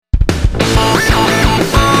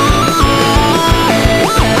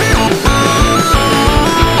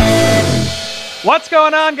What's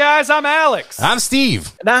going on, guys? I'm Alex. I'm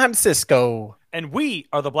Steve. And I'm Cisco. And we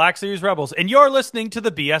are the Black Series Rebels, and you're listening to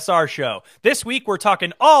the BSR Show. This week, we're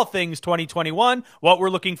talking all things 2021, what we're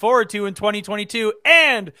looking forward to in 2022,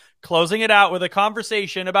 and closing it out with a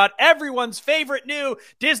conversation about everyone's favorite new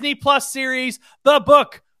Disney Plus series, The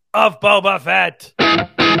Book of Boba Fett.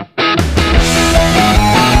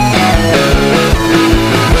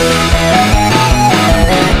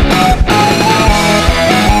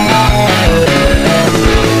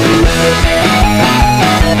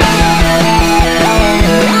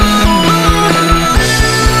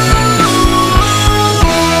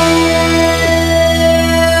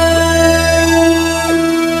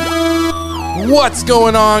 What's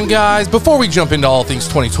going on, guys? Before we jump into all things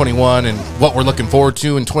 2021 and what we're looking forward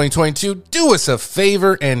to in 2022, do us a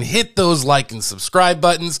favor and hit those like and subscribe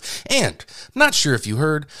buttons. And, not sure if you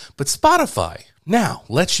heard, but Spotify now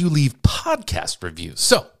lets you leave podcast reviews.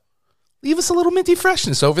 So, leave us a little minty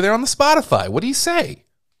freshness over there on the Spotify. What do you say?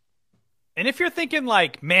 And if you're thinking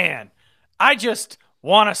like, man, I just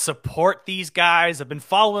want to support these guys. I've been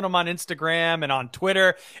following them on Instagram and on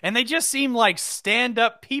Twitter, and they just seem like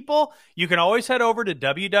stand-up people. You can always head over to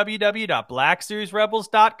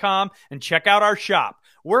www.blackseriesrebels.com and check out our shop.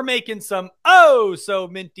 We're making some so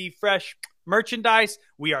minty fresh merchandise.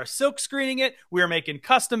 We are silk screening it. We are making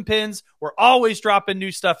custom pins. We're always dropping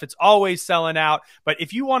new stuff. It's always selling out. But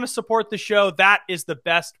if you want to support the show, that is the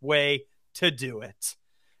best way to do it.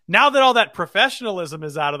 Now that all that professionalism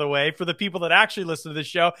is out of the way for the people that actually listen to the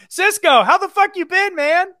show, Cisco, how the fuck you been,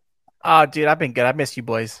 man? Oh, dude, I've been good. I missed you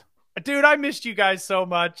boys. Dude, I missed you guys so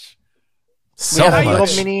much. So we had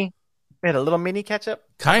much. We had a little mini catch up.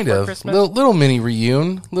 Kind for of. Christmas. Little mini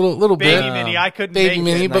reunion. Little Baby bit. mini, I couldn't Baby make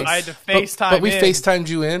mini, it. but I had to FaceTime But we in. FaceTimed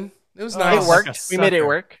you in. It was Oh, nice. It worked. Like a We made it sucker.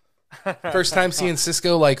 work. First time seeing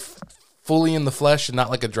Cisco like fully in the flesh and not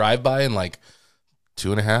like a drive-by in like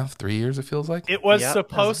 2.5, 3 years, it feels like. It was Yep,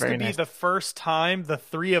 supposed that was to very be nice. the first time the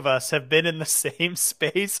three of us have been in the same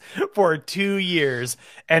space for 2 years.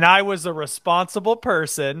 And I was a responsible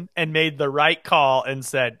person and made the right call and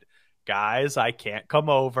said, guys, I can't come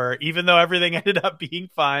over, even though everything ended up being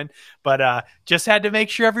fine. But just had to make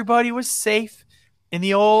sure everybody was safe in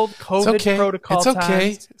the old COVID It's okay. protocol It's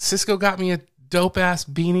okay. times. Cisco got me a dope-ass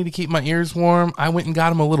beanie to keep my ears warm. I went and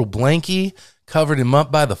got him a little blankie, covered him up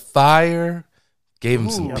by the fire, gave him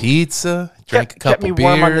some Ooh. pizza, drank a Kept couple me beers.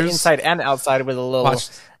 warm on the inside and outside with a little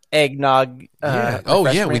Watched- eggnog. Yeah. Oh,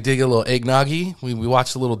 yeah, we refreshment. did get a little eggnoggy. We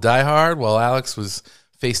watched a little Die Hard while Alex was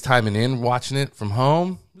FaceTiming in, watching it from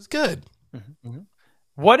home. It was good.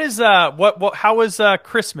 What is how was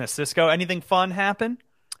Christmas, Cisco? Anything fun happen?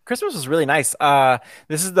 Christmas was really nice.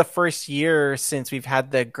 This is the first year since we've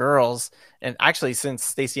had the girls, and actually since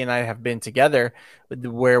Stacy and I have been together,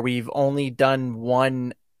 where we've only done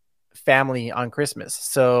one family on Christmas.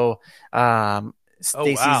 So,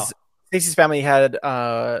 Stacy's family had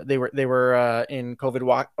they were in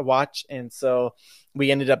COVID watch, and so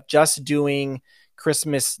we ended up just doing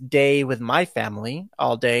Christmas Day with my family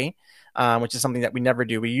all day, which is something that we never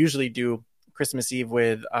do. We usually do Christmas Eve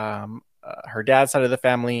with her dad's side of the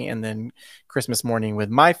family, and then Christmas morning with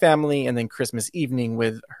my family, and then Christmas evening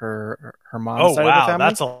with her mom's Oh, side of the wow. family.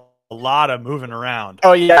 That's a lot of moving around.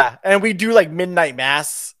 Oh yeah, and we do like midnight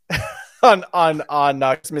mass on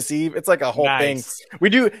Christmas Eve. It's like a whole Nice. thing.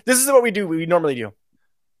 We do. This is what we do. We normally do.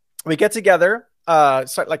 We get together,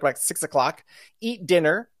 start like 6:00, eat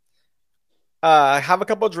dinner, have a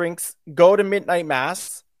couple of drinks, go to midnight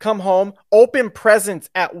mass, come home, open presents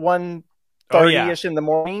at 1:30ish in the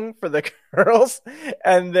morning for the girls,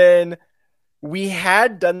 and then we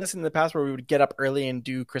had done this in the past where we would get up early and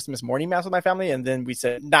do Christmas morning mass with my family, and then we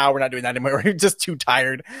said, "No, we're not doing that anymore. We're just too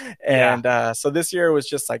tired." And so this year was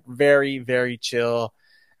just like very, very chill.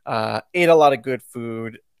 Ate a lot of good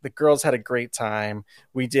food. The girls had a great time.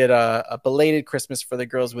 We did a belated Christmas for the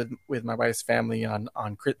girls with my wife's family on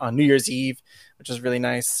New Year's Eve, which was really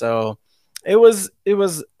nice. So it was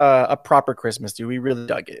a proper Christmas, dude. We really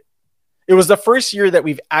dug it. It was the first year that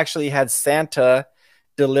we've actually had Santa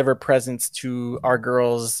deliver presents to our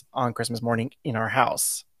girls on Christmas morning in our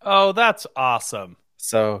house. Oh, that's awesome.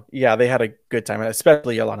 So yeah, they had a good time,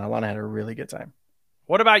 especially Alana. Alana had a really good time.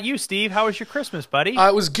 What about you, Steve? How was your Christmas, buddy?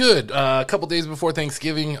 It was good. A couple days before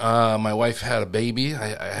Thanksgiving, my wife had a baby.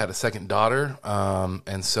 I had a second daughter,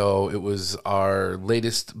 and so it was our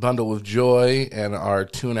latest bundle of joy and our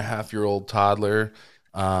 2.5-year-old toddler.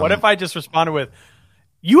 What if I just responded with,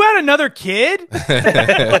 "You had another kid?"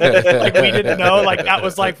 Like we didn't know. Like that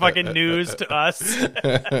was like fucking news to us.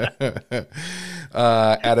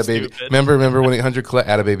 Atta baby. Stupid. Remember 1-800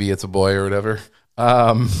 Atta baby, it's a boy or whatever.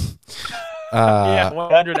 Yeah,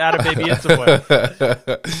 100 add a baby, it's a boy.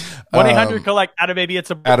 1-800 collect add a baby, it's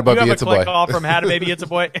a boy. Add a baby, you have it's a a boy. click call from add a baby, it's a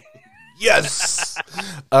boy. Yes.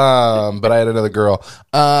 But I had another girl.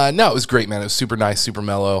 No, it was great, man. It was super nice, super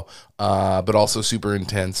mellow, but also super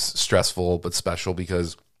intense, stressful, but special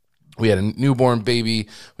because we had a newborn baby,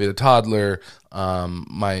 we had a toddler.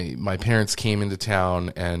 My parents came into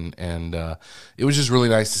town, and it was just really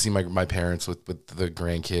nice to see my parents with the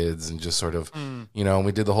grandkids and just sort of, you know, and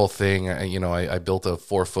we did the whole thing. I built a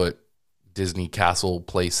 4-foot Disney castle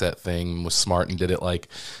playset thing, was smart and did it like,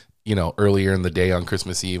 you know, earlier in the day on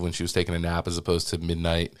Christmas Eve when she was taking a nap as opposed to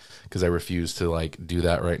midnight, because I refuse to like do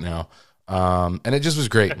that right now. And it just was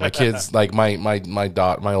great. My kids, like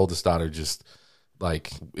my oldest daughter, just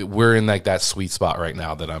like, we're in like that sweet spot right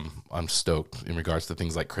now that I'm stoked in regards to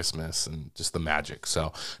things like Christmas and just the magic.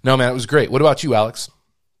 So no, man, it was great. What about you, Alex?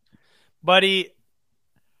 Buddy,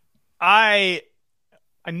 I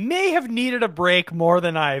may have needed a break more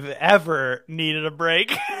than I've ever needed a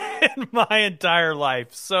break in my entire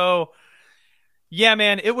life. So, yeah,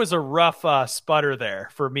 man, it was a rough sputter there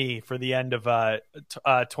for me for the end of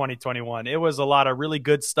 2021. It was a lot of really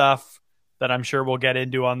good stuff that I'm sure we'll get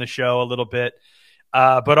into on the show a little bit,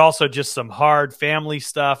 but also just some hard family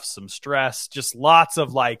stuff, some stress, just lots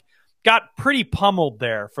of like, got pretty pummeled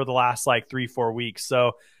there for the last like 3-4 weeks.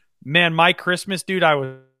 So, man, my Christmas, dude, I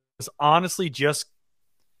was honestly just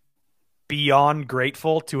beyond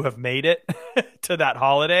grateful to have made it to that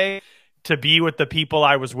holiday, to be with the people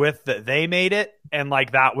I was with, that they made it. And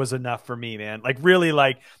like, that was enough for me, man. Like, really,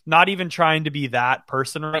 like, not even trying to be that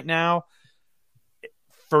person right now.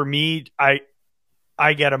 For me, I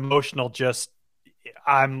get emotional. Just,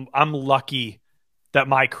 I'm lucky that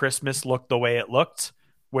my Christmas looked the way it looked,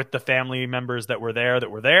 with the family members that were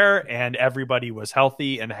there, and everybody was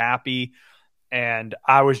healthy and happy. And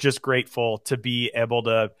I was just grateful to be able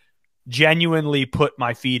to genuinely put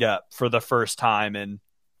my feet up for the first time in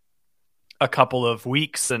a couple of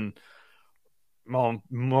weeks, and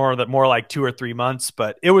more like 2 or 3 months.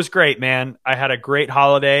 But it was great, man. I had a great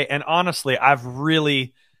holiday, and honestly, I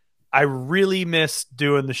really missed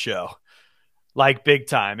doing the show, like, big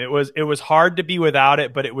time. It was hard to be without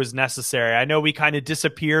it, but it was necessary. I know we kind of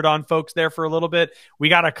disappeared on folks there for a little bit. We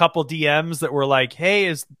got a couple DMs that were like, "Hey,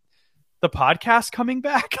 is the podcast coming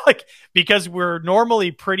back?" Like, because we're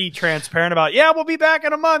normally pretty transparent about, yeah, we'll be back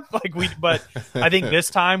in a month. But I think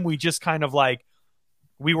this time we just kind of like,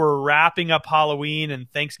 we were wrapping up Halloween and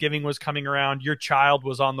Thanksgiving was coming around. Your child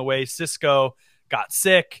was on the way. Cisco got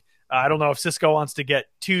sick. I don't know if Cisco wants to get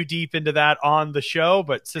too deep into that on the show,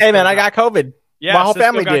 but Cisco, hey man, I got COVID. Yeah, my whole Cisco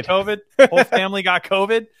family got did. COVID. Whole family got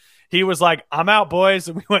COVID. He was like, "I'm out, boys,"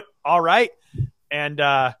 and we went, "All right." And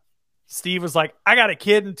Steve was like, "I got a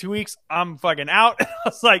kid in 2 weeks. I'm fucking out." I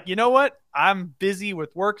was like, "You know what? I'm busy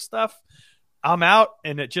with work stuff. I'm out."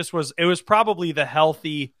 And it was probably the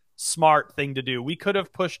healthy, smart thing to do. We could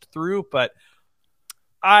have pushed through, but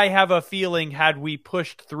I have a feeling had we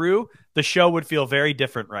pushed through, the show would feel very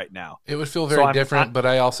different right now. It would feel very different, but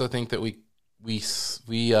I also think that we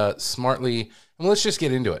smartly, and let's just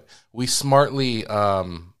get into it. We smartly,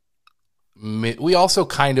 we also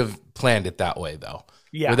kind of planned it that way, though.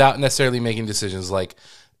 Yeah. Without necessarily making decisions. Like,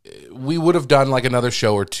 we would have done like another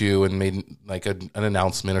show or two and made like an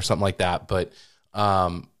announcement or something like that. But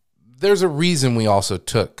there's a reason we also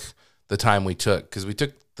took the time we took, because we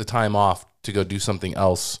took the time off to go do something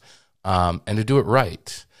else, and to do it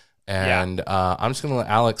right. And I'm just going to let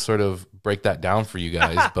Alex sort of break that down for you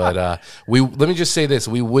guys. But let me just say this.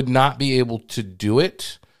 We would not be able to do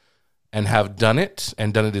it and have done it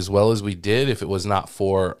as well as we did if it was not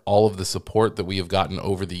for all of the support that we have gotten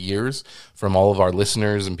over the years from all of our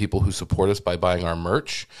listeners and people who support us by buying our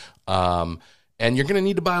merch. And you're going to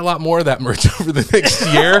need to buy a lot more of that merch over the next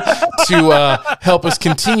year to help us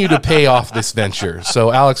continue to pay off this venture.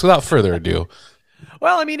 So, Alex, without further ado.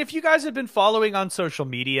 Well, I mean, if you guys have been following on social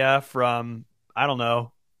media from, I don't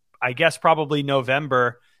know, I guess probably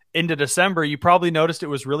November into December, you probably noticed it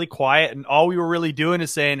was really quiet. And all we were really doing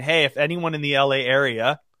is saying, hey, if anyone in the LA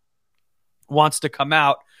area wants to come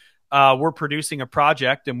out, we're producing a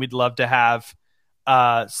project and we'd love to have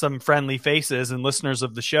some friendly faces and listeners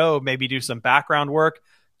of the show, maybe do some background work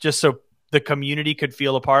just so the community could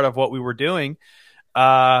feel a part of what we were doing.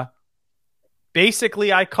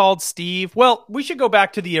 Basically, I called Steve. Well, we should go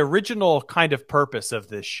back to the original kind of purpose of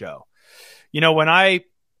this show. You know, when I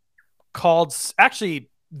called, actually,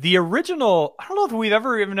 the original, I don't know if we've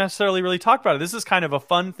ever even necessarily really talked about it. This is kind of a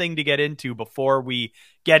fun thing to get into before we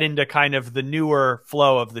get into kind of the newer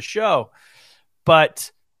flow of the show.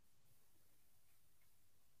 But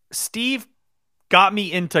Steve got me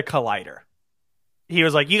into Collider. he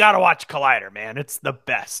was like, you got to watch Collider, man. It's the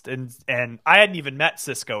best. And I hadn't even met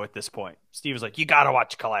Cisco at this point. Steve was like, you got to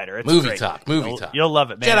watch Collider. It's movie great. talk. You'll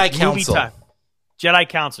love it, man. Jedi Council. Jedi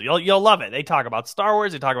Council. You'll love it. They talk about Star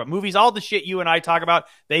Wars. They talk about movies. All the shit you and I talk about,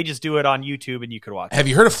 they just do it on YouTube and you could watch it. Have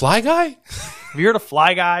you heard of Fly Guy? Have you heard of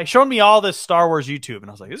Fly Guy? Showed me all this Star Wars YouTube. And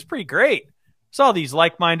I was like, this is pretty great. Saw these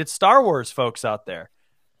like-minded Star Wars folks out there.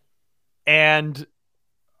 And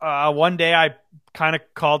one day I kind of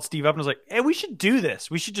called Steve up and was like, hey, we should do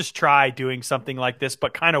this. We should just try doing something like this,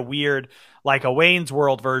 but kind of weird, like a Wayne's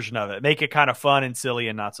World version of it. Make it kind of fun and silly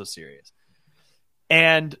and not so serious.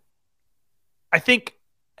 And I think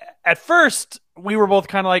at first we were both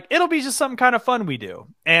kind of like, it'll be just something kind of fun we do.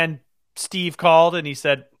 And Steve called and he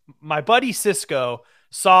said, my buddy Cisco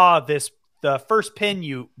saw the first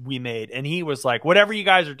pin we made. And he was like, whatever you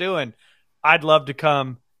guys are doing, I'd love to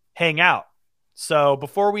come hang out. So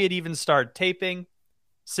before we had even started taping,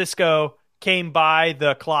 Cisco came by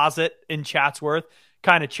the closet in Chatsworth,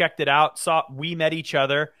 kind of checked it out, saw we met each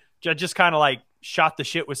other, just kind of like shot the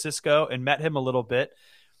shit with Cisco and met him a little bit.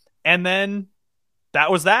 And then that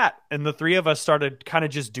was that. And the three of us started kind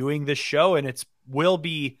of just doing this show. And will it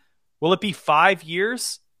be 5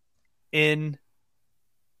 years in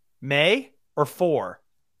May or 4?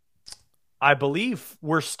 I believe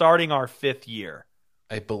we're starting our 5th year.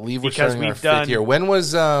 I believe we're starting our 5th year. When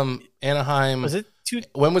was Anaheim? Was it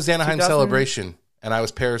when was Anaheim 2000? Celebration? And I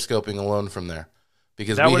was periscoping alone from there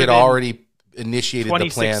because That we would had have been already initiated the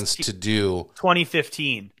plans to do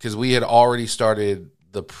 2015 because we had already started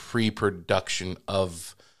the pre-production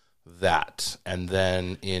of that, and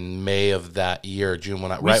then in May of that year, June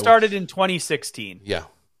when we started in 2016. Yeah,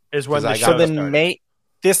 is when the 'Cause I show got- So then started.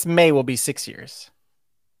 this May will be 6 years.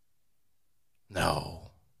 no.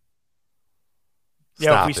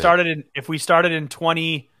 Yeah, Stop if we started in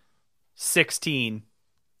 2016,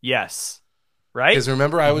 yes, right? Because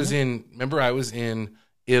remember I was in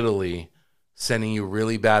Italy sending you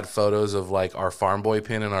really bad photos of like our Farm Boy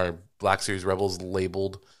pin and our Black Series Rebels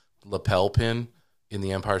labeled lapel pin in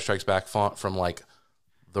the Empire Strikes Back font from like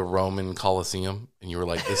the Roman Colosseum, and you were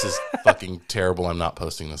like, this is fucking terrible, I'm not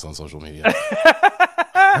posting this on social media.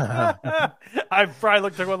 I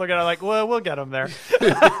probably took one look at it like, well, we'll get him there.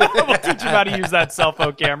 We'll teach him how to use that cell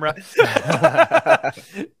phone camera.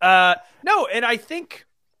 No, and I think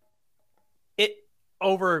if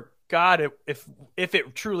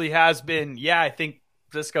it truly has been, I think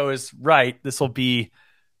Cisco is right. This will be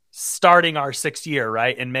starting our 6th year,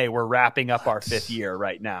 right? In May, we're wrapping up our 5th year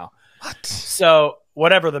right now. What? So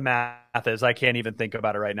whatever the math is, I can't even think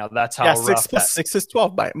about it right now. That's how rough 6 plus that. 6 is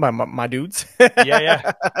 12, my dudes.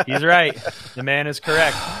 Yeah. He's right. The man is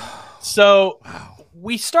correct. So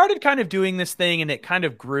we started kind of doing this thing and it kind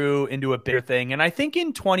of grew into a bigger thing. And I think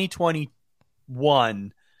in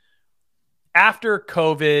 2021, after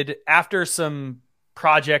COVID, after some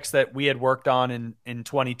projects that we had worked on in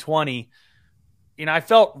 2020, I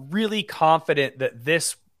felt really confident that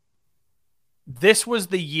this was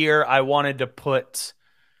the year I wanted to put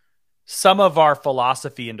some of our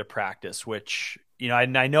philosophy into practice, which, I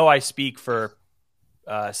know I speak for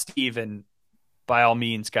Steve, and by all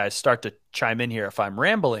means, guys, start to chime in here if I'm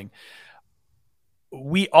rambling.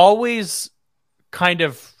 We always kind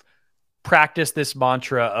of practice this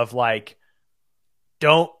mantra of like,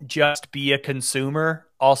 don't just be a consumer,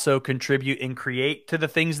 also contribute and create to the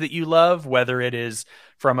things that you love, whether it is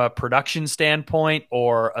from a production standpoint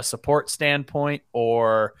or a support standpoint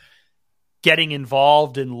or getting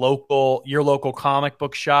involved in your local comic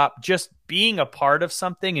book shop. Just being a part of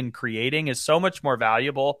something and creating is so much more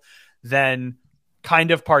valuable than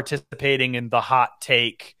kind of participating in the hot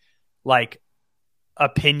take, like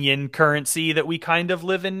opinion currency that we kind of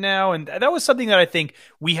live in now. And that was something that I think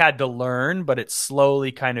we had to learn, but it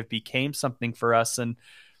slowly kind of became something for us. And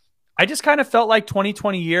I just kind of felt like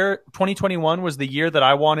 2021 was the year that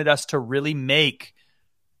I wanted us to really make,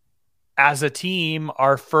 as a team,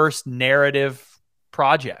 our first narrative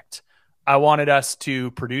project. I wanted us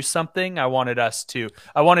to produce something. I wanted to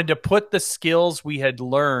put the skills we had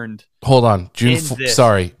leared. Hold on. June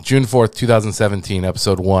 4th, 2017,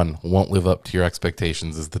 episode 1, Won't Live Up to Your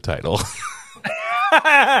Expectations is the title.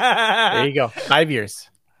 There you go. 5 years.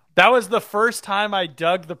 That was the first time I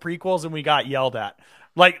dug the prequels and we got yelled at.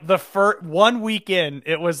 Like the first 1 week in,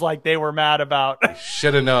 it was like they were mad about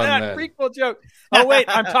Should have known that that. prequel joke. Oh wait,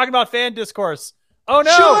 I'm talking about fan discourse. Oh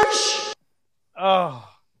no. Shush! Oh.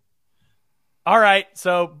 All right.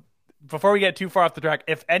 So before we get too far off the track,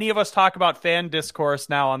 if any of us talk about fan discourse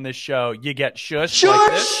now on this show, you get shushed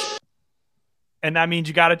like this. And that means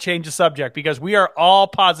you got to change the subject because we are all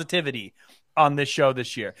positivity. on this show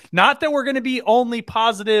this year. Not that we're going to be only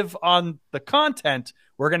positive on the content.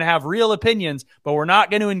 We're going to have real opinions, but we're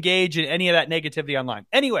not going to engage in any of that negativity online.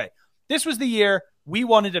 Anyway, this was the year we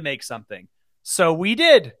wanted to make something. So we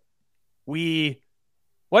did.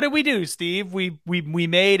 What did we do, Steve? We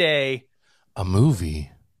made a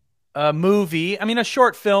movie. A movie. I mean, a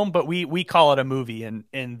short film, but we call it a movie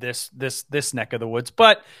in this neck of the woods.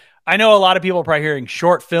 But I know a lot of people are probably hearing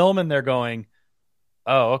short film and they're going,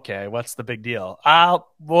 "Oh, okay. What's the big deal?" I'll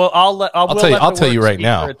tell you right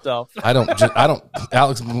now. I don't,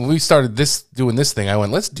 Alex, when we started doing this thing, I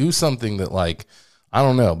went, let's do something that, like, I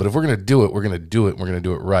don't know, but if we're going to do it, we're going to do it. And we're going to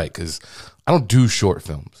do it right. Cause I don't do short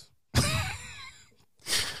films.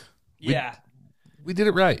 We did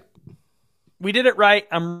it right. We did it right.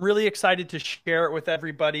 I'm really excited to share it with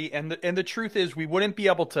everybody. And the truth is, we wouldn't be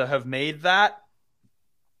able to have made that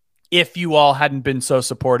if you all hadn't been so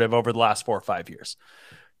supportive over the last 4 or 5 years.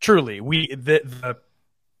 Truly,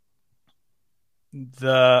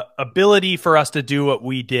 the ability for us to do what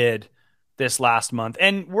we did this last month,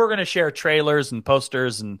 and we're going to share trailers and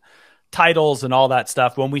posters and titles and all that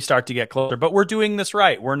stuff when we start to get closer. But we're doing this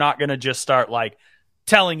right. We're not going to just start like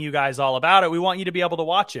telling you guys all about it. We want you to be able to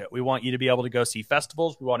watch it. We want you to be able to go see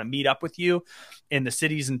festivals. We want to meet up with you in the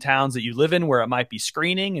cities and towns that you live in where it might be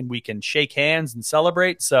screening, and we can shake hands and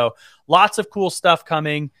celebrate. So lots of cool stuff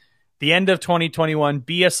coming. The end of 2021,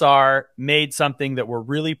 BSR made something that we're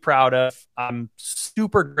really proud of. I'm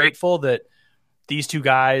super grateful that these two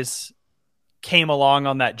guys came along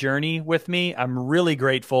on that journey with me. I'm really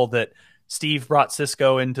grateful that Steve brought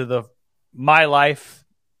Cisco into my life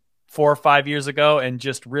 4 or 5 years ago, and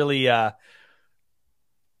just really,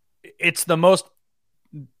 it's the most,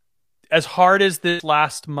 as hard as this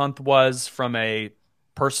last month was from a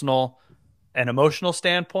personal and emotional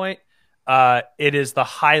standpoint, it is the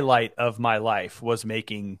highlight of my life, was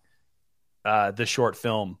making the short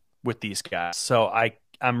film with these guys. So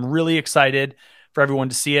I'm really excited for everyone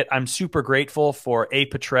to see it. I'm super grateful for A.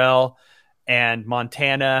 Petrell and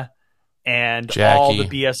Montana and Jackie, all the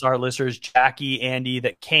BSR listeners, Jackie, Andy,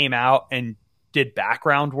 that came out and did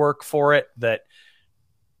background work for it, that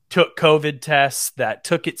took COVID tests, that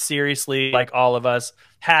took it seriously like all of us,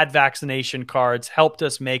 had vaccination cards, helped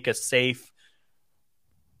us make a safe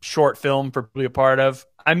short film for people to be a part of.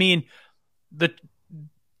 I mean, if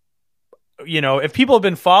people have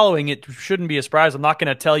been following it, shouldn't be a surprise. I'm not going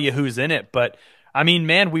to tell you who's in it, but I mean,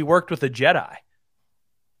 man, we worked with a Jedi.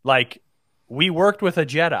 Like, we worked with a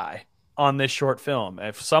Jedi on this short film.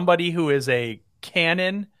 If somebody who is a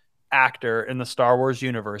canon actor in the Star Wars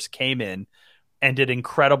universe came in and did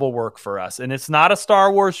incredible work for us, and it's not a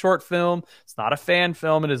Star Wars short film, it's not a fan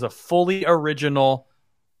film, it is a fully original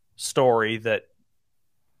story that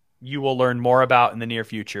you will learn more about in the near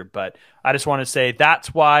future. But I just want to say,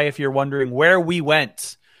 that's why, if you're wondering where we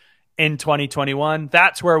went in 2021,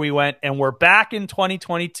 that's where we went, and we're back in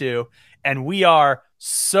 2022, and we are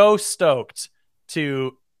so stoked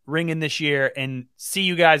to ring in this year and see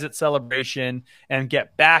you guys at Celebration and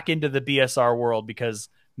get back into the BSR world, because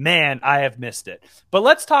man, I have missed it. But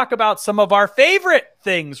let's talk about some of our favorite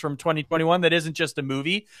things from 2021 that isn't just a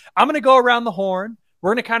movie. I'm going to go around the horn.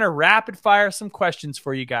 We're going to kind of rapid fire some questions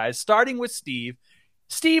for you guys, starting with Steve.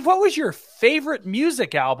 Steve, what was your favorite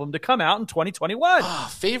music album to come out in 2021?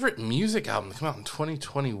 Favorite music album to come out in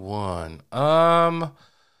 2021?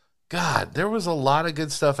 God, there was a lot of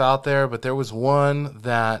good stuff out there, but there was one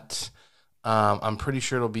that I'm pretty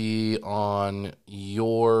sure it'll be on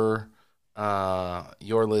your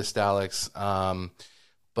list, Alex.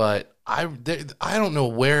 But I don't know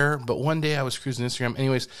where, but one day I was cruising Instagram.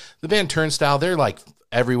 Anyways, the band Turnstile, they're like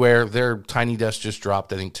everywhere. Their Tiny Desk just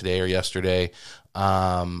dropped, I think, today or yesterday.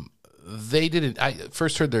 They did it. I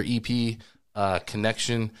first heard their EP,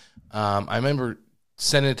 Connection. I remember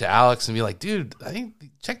sending it to Alex and be like, dude, I think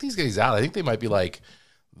check these guys out. I think they might be like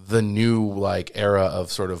the new like era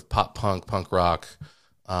of sort of pop punk, punk rock,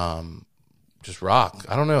 just rock.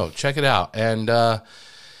 I don't know. Check it out. And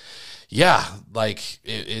yeah, like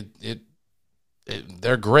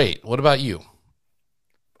they're great. What about you?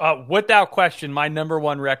 Without question, my number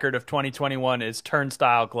one record of 2021 is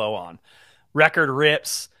Turnstile Glow On. Record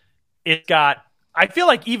rips. It got, I feel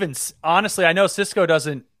like, even honestly, I know Cisco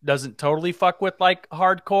doesn't totally fuck with like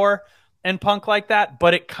hardcore and punk like that,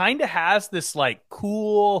 but it kind of has this like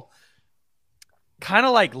cool, kind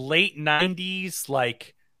of like late 90s,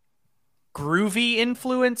 like groovy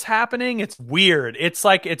influence happening. It's weird. It's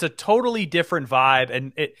like, it's a totally different vibe.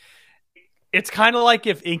 And it's kind of like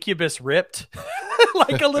if Incubus ripped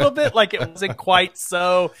like a little bit, like it wasn't quite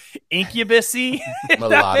so Incubus-y, if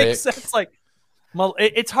that makes sense. Like, Well,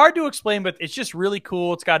 it's hard to explain, but it's just really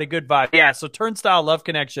cool. It's got a good vibe. Yeah. So Turnstile, Love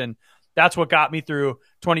Connection. That's what got me through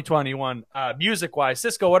 2021 music wise.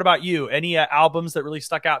 Cisco, what about you? Any albums that really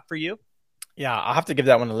stuck out for you? Yeah, I'll have to give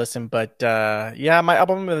that one a listen. But yeah, my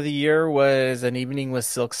album of the year was An Evening with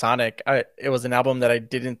Silk Sonic. It was an album that I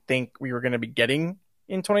didn't think we were going to be getting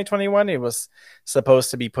in 2021. It was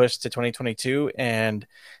supposed to be pushed to 2022, and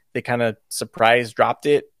they kind of surprise dropped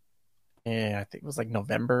it. And I think it was like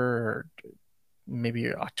November or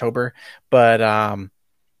maybe October. But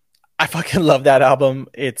I fucking love that album.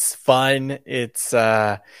 It's fun. It's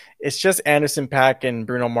just Anderson .Paak and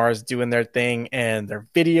Bruno Mars doing their thing, and their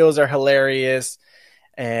videos are hilarious.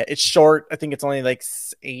 It's short. I think it's only like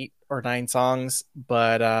 8 or 9 songs,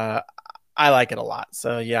 but I like it a lot.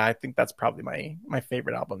 So yeah, I think that's probably my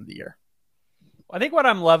favorite album of the year. I think what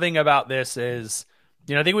I'm loving about this is,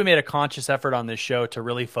 I think we made a conscious effort on this show to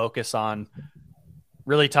really focus on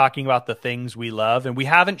really talking about the things we love, and we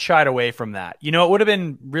haven't shied away from that. It would have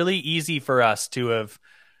been really easy for us to have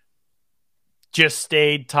just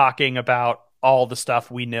stayed talking about all the stuff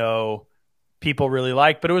we know people really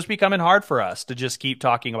like, but it was becoming hard for us to just keep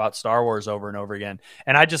talking about Star Wars over and over again.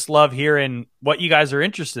 And I just love hearing what you guys are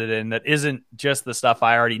interested in that isn't just the stuff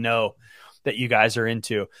I already know that you guys are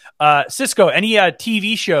into. Cisco, any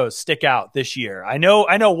TV shows stick out this year? I know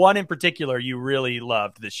one in particular you really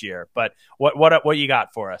loved this year, but what you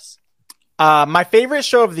got for us? My favorite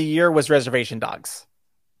show of the year was Reservation Dogs.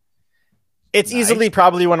 It's easily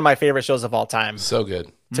probably one of my favorite shows of all time. So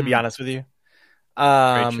good, to be honest with you.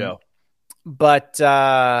 Great show. But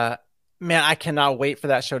man, I cannot wait for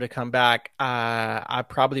that show to come back. I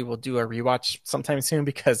probably will do a rewatch sometime soon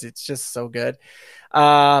because it's just so good.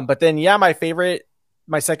 But then, yeah, my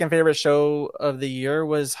second favorite show of the year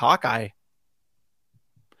was Hawkeye.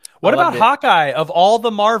 What about Hawkeye? Of all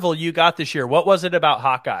the Marvel you got this year, what was it about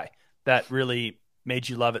Hawkeye that really made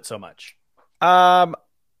you love it so much?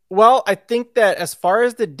 Well, I think that as far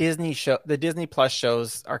as the Disney Plus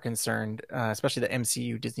shows are concerned, especially the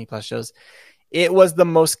MCU Disney Plus shows, it was the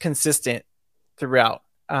most consistent throughout.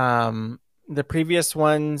 The previous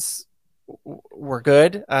ones were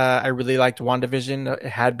good. I really liked WandaVision. It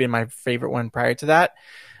had been my favorite one prior to that.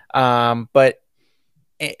 But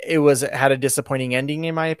it had a disappointing ending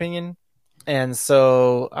in my opinion. And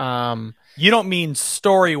so, you don't mean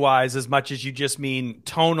story-wise as much as you just mean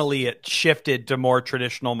tonally it shifted to more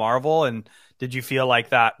traditional Marvel. And did you feel like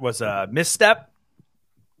that was a misstep?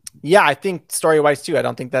 Yeah, I think story-wise too. I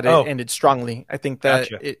don't think that it ended strongly. I think that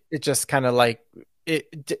it just kind of like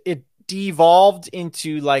it devolved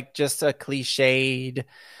into like just a cliched,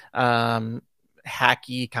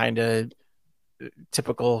 hacky kind of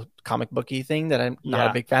typical comic booky thing that I'm not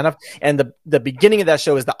a big fan of. And the beginning of that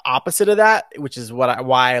show is the opposite of that, which is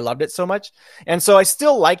why I loved it so much. And so I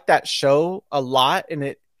still like that show a lot, and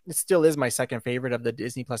it still is my second favorite of the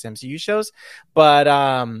Disney Plus MCU shows. But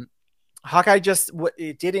Hawkeye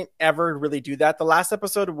it didn't ever really do that. The last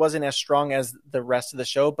episode wasn't as strong as the rest of the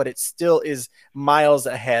show, but it still is miles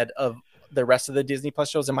ahead of the rest of the Disney Plus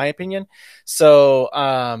shows in my opinion. So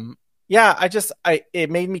yeah, it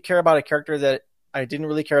made me care about a character that I didn't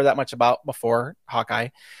really care that much about before Hawkeye.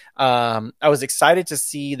 I was excited to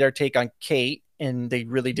see their take on Kate, and they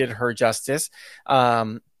really did her justice.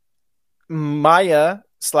 Maya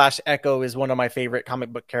 / Echo is one of my favorite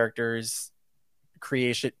comic book characters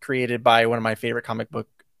created by one of my favorite comic book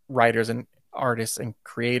writers and artists and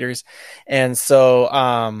creators. And so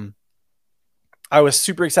I was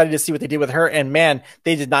super excited to see what they did with her, and man,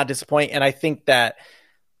 they did not disappoint. And I think that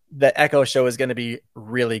the Echo show is going to be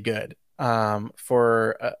really good.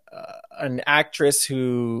 For an actress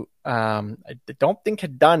who I don't think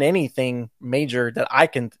had done anything major that I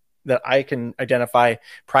can identify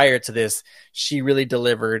prior to this. She really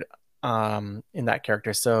delivered in that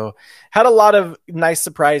character. So had a lot of nice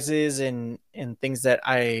surprises and things that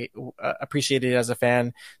I appreciated as a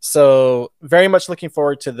fan. So very much looking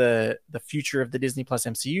forward to the future of the Disney Plus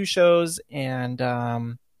MCU shows. And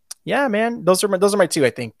yeah, man, those are my two,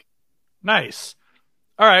 I think. Nice.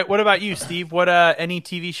 All right. What about you, Steve? What any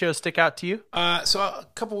TV shows stick out to you? So a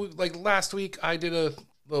couple last week, I did a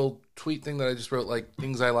little tweet thing that I just wrote, like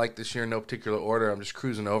things I liked this year in no particular order. I'm just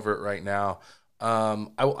cruising over it right now.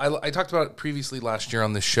 I talked about it previously last year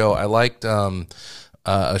on this show. I liked a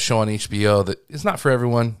show on HBO that is not for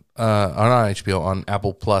everyone. On HBO, on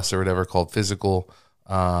Apple Plus or whatever, called Physical.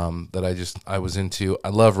 That I was into. I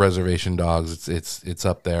love Reservation Dogs. It's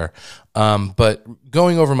up there. But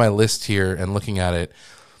going over my list here and looking at it,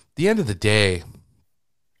 the end of the day,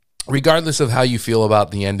 regardless of how you feel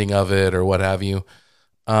about the ending of it or what have you,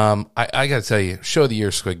 I gotta tell you, show of the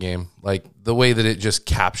year, Squid Game. Like the way that it just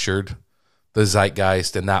captured the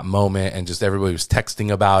zeitgeist and that moment, and just everybody was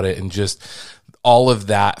texting about it, and just all of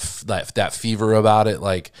that fever about it.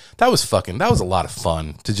 Like, that was a lot of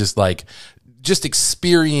fun to just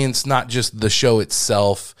experience, not just the show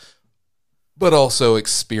itself, but also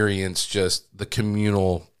experience just the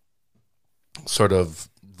communal sort of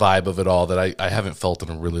vibe of it all that I haven't felt in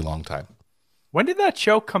a really long time. When did that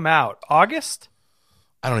show come out? August?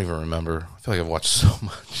 I don't even remember. I feel like I've watched so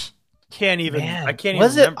much. I can't even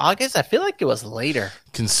Was it remember. August? I feel like it was later.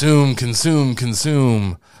 Consume.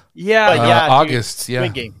 Yeah. But yeah, August, dude, yeah.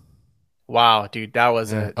 Squid Game. Wow, dude, that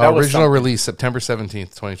was was Original something. release September 17th,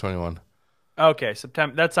 2021. Okay,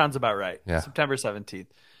 September. That sounds about right. Yeah. September 17th.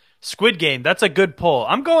 Squid Game. That's a good pull.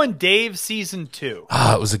 I'm going Dave season 2.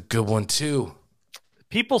 Ah, it was a good one too.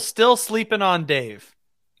 People still sleeping on Dave.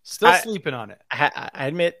 Still sleeping on it. I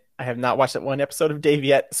admit I have not watched that one episode of Dave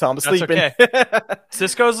yet, so I'm That's sleeping. okay.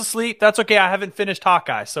 Cisco's asleep. That's okay. I haven't finished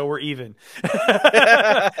Hawkeye, so we're even.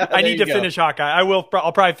 I need to finish Hawkeye. I'll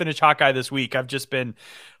probably finish Hawkeye this week.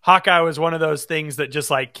 Hawkeye was one of those things that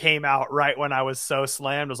just like came out right when I was so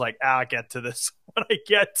slammed. I was like, I'll get to this when I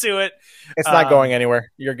get to it. It's not going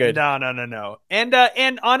anywhere. You're good. No.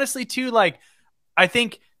 And honestly too, like, I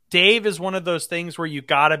think Dave is one of those things where you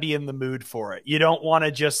got to be in the mood for it. You don't want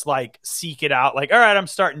to just like seek it out. Like, all right, I'm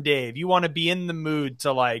starting Dave. You want to be in the mood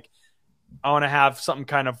to like, I want to have something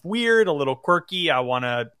kind of weird, a little quirky. I want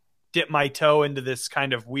to dip my toe into this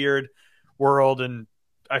kind of weird world. And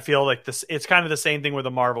I feel like it's kind of the same thing with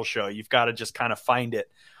a Marvel show. You've got to just kind of find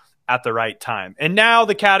it at the right time. And now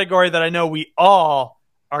the category that I know we all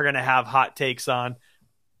are going to have hot takes on.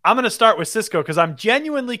 I'm going to start with Cisco because I'm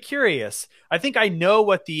genuinely curious. I think I know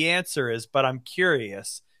what the answer is, but I'm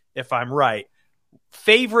curious if I'm right.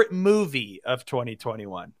 Favorite movie of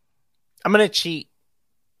 2021? I'm going to cheat.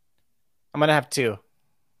 I'm going to have 2.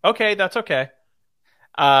 Okay, that's okay.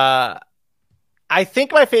 I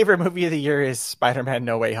think my favorite movie of the year is Spider-Man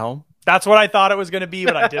No Way Home. That's what I thought it was going to be,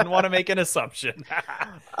 but I didn't want to make an assumption.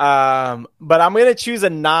 But I'm going to choose a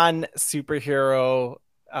non-superhero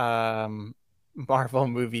Marvel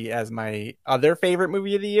movie as my other favorite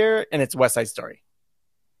movie of the year, and it's West Side Story.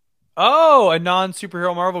 Oh, a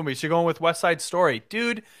non-superhero Marvel movie. So you're going with West Side Story.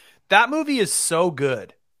 Dude, that movie is so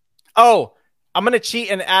good. Oh, I'm going to cheat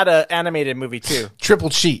and add an animated movie too. Triple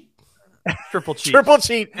cheat. Triple cheat. Triple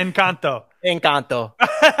cheat. Encanto.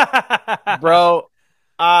 Bro,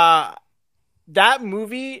 that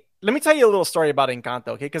movie, let me tell you a little story about Encanto,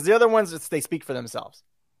 okay? Because the other ones, they speak for themselves.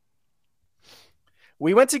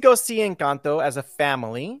 We went to go see Encanto as a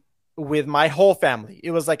family with my whole family. It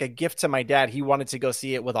was like a gift to my dad. He wanted to go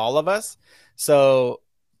see it with all of us. So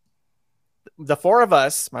the 4 of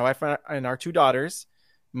us, my wife and our 2 daughters,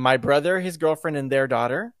 my brother, his girlfriend, and their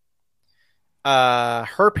daughter,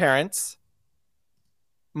 her parents,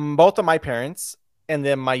 both of my parents, and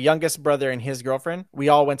then my youngest brother and his girlfriend, we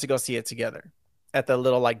all went to go see it together at the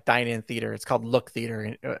little like dine-in theater. It's called Look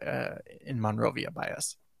Theater in Monrovia by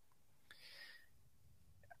us.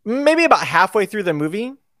 Maybe about halfway through the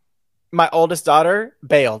movie, my oldest daughter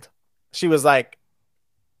bailed. She was like,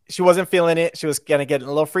 she wasn't feeling it. She was gonna get a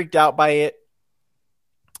little freaked out by it.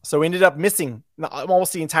 So we ended up missing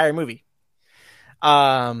almost the entire movie.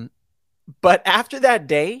 But after that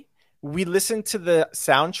day, we listened to the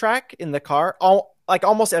soundtrack in the car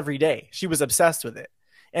almost every day. She was obsessed with it.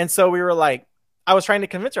 And so we were like, I was trying to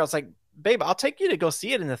convince her. I was like, babe, I'll take you to go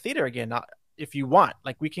see it in the theater again if you want.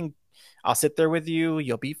 Like, I'll sit there with you.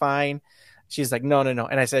 You'll be fine. She's like, no.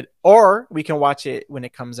 And I said, or we can watch it when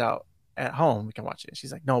it comes out at home. We can watch it.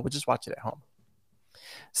 She's like, no, we'll just watch it at home.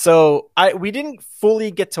 So we didn't fully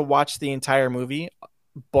get to watch the entire movie,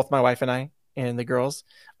 both my wife and I and the girls,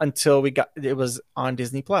 until it was on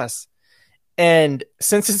Disney Plus. And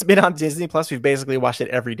since it's been on Disney Plus, we've basically watched it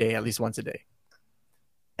every day, at least once a day.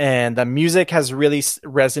 And the music has really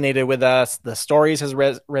resonated with us. The stories has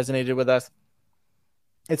resonated with us.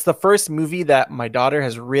 It's the first movie that my daughter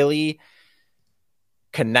has really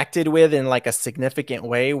connected with in like a significant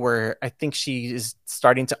way, where I think she is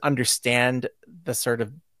starting to understand the sort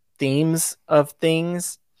of themes of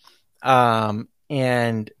things. And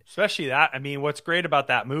especially that. I mean, what's great about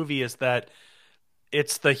that movie is that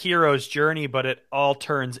it's the hero's journey, but it all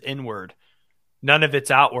turns inward. None of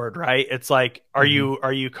it's outward, right? It's like, are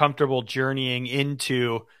you comfortable journeying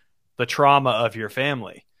into the trauma of your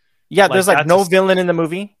family? Yeah, there's like no villain in the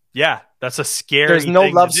movie. Yeah, that's a scary There's no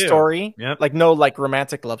thing love to do. story. Yep. Like no like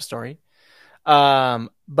romantic love story. But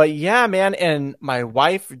yeah, man, and my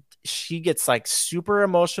wife, she gets like super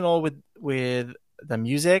emotional with the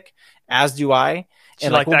music, as do I.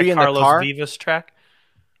 And like we'll that be in Carlos the car. Vivas track.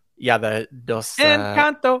 Yeah, the dos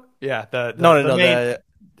Encanto. Yeah, the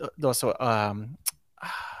Dos Oruguitas.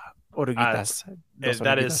 Dos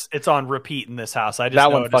That Oruguitas. is, it's on repeat in this house. I just That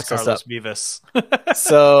know one it is fucks us Carlos up. Vivas.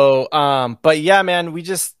 So, but yeah, man, we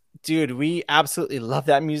absolutely love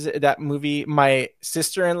that movie. My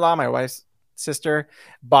sister-in-law, my wife's sister,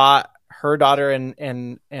 bought her daughter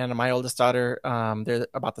and my oldest daughter. They're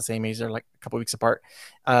about the same age. They're like a couple weeks apart.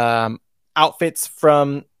 Outfits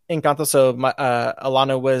from Encanto. So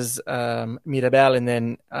Alana was Mirabel, and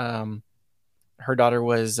then her daughter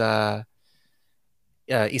was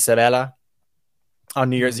Isabella. On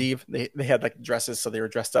New Year's Eve, they had like dresses, so they were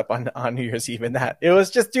dressed up on New Year's Eve, and that it was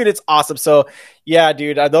just, dude, it's awesome. So yeah,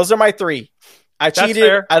 dude, those are my three. I That's cheated.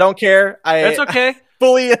 fair. I don't care. That's okay.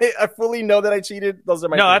 I fully know that I cheated. Those are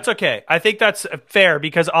my No, three. that's okay. I think that's fair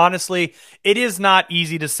because honestly, it is not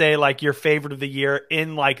easy to say like your favorite of the year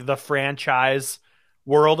in like the franchise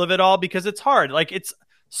world of it all because it's hard. Like it's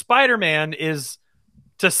Spider-Man is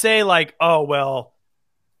to say like, oh, well,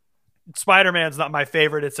 Spider-Man's not my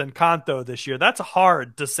favorite. It's Encanto this year. That's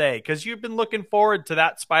hard to say because you've been looking forward to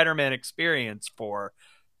that Spider-Man experience for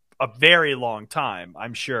a very long time,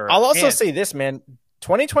 I'm sure. I'll also say this, man.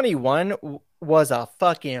 2021 was a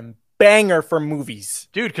fucking banger for movies.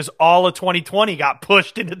 Dude, because all of 2020 got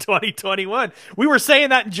pushed into 2021. We were saying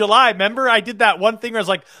that in July. Remember, I did that one thing where I was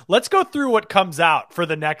like, let's go through what comes out for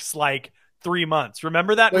the next like 3 months.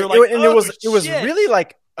 Remember that? We were like, it was really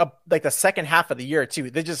like the second half of the year too.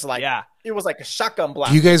 They just like, yeah, it was like a shotgun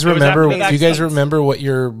blast. Do you guys remember? after the Do you guys vaccines. remember what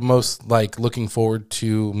your most like looking forward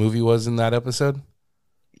to movie was in that episode?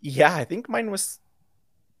 Yeah, I think mine was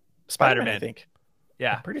Spider-Man. I think.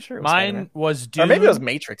 Yeah, I'm pretty sure it was mine Spider-Man. was Dune. Or maybe it was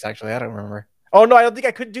Matrix. Actually, I don't remember. Oh no, I don't think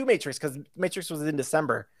I could do Matrix because Matrix was in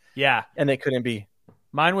December Yeah, and it couldn't be.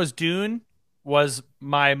 mine was Dune. Was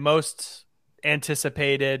my most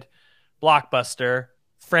anticipated blockbuster.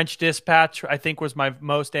 French Dispatch, I think, was my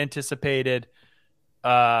most anticipated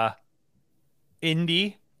indie.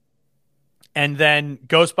 And then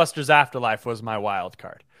Ghostbusters Afterlife was my wild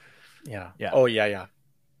card. Yeah. Yeah. Oh yeah.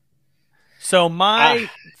 So my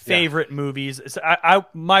favorite movies,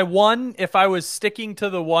 my one, if I was sticking to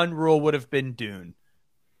the one rule, would have been Dune.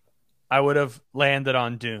 I would have landed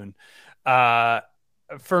on Dune.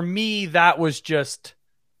 For me, that was just.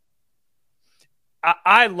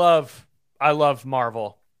 I love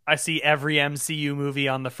Marvel. I see every MCU movie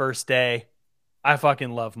on the first day. I fucking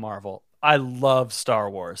love Marvel. I love Star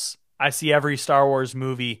Wars. I see every Star Wars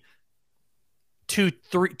movie two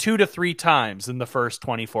to three times in the first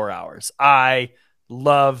 24 hours. I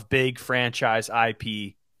love big franchise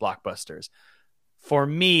IP blockbusters. For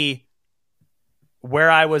me,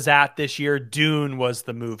 where I was at this year, Dune was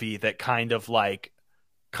the movie that kind of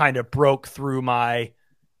broke through my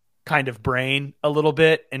kind of brain a little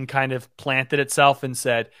bit and kind of planted itself and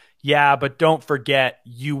said, yeah, but don't forget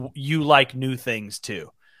you like new things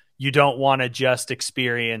too. You don't want to just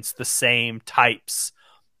experience the same types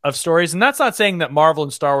of stories. And that's not saying that Marvel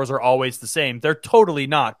and Star Wars are always the same. They're totally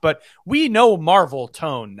not. But we know Marvel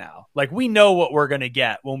tone now. Like we know what we're going to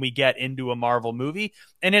get when we get into a Marvel movie.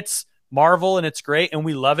 And it's Marvel and it's great and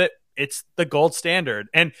we love it. It's the gold standard.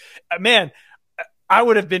 And man, I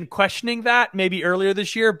would have been questioning that maybe earlier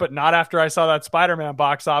this year, but not after I saw that Spider-Man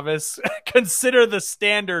box office. Consider the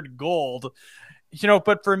standard gold.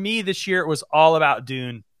 But for me this year, it was all about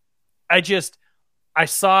Dune. I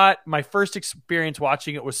saw it. My first experience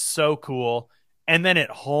watching it was so cool. And then at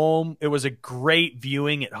home, it was a great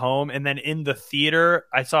viewing at home. And then in the theater,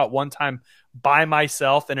 I saw it one time by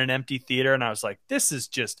myself in an empty theater. And I was like, this is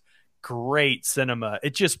just great cinema.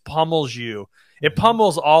 It just pummels you. It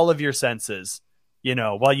pummels all of your senses,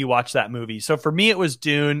 while you watch that movie. So for me, it was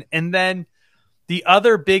Dune. And then the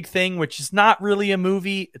other big thing, which is not really a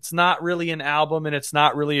movie, it's not really an album, and it's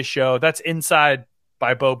not really a show, that's Inside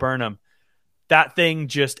by Bo Burnham. That thing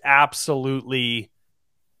just absolutely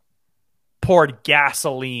poured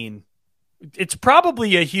gasoline. It's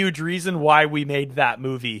probably a huge reason why we made that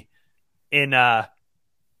movie in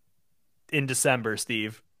December,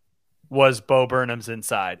 Steve, was Bo Burnham's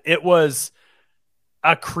Inside. It was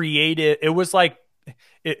it was like,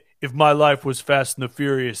 if my life was Fast and the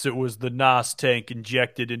Furious, it was the NOS tank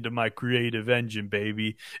injected into my creative engine,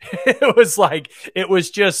 baby. It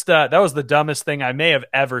was just, that was the dumbest thing I may have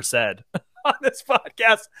ever said on this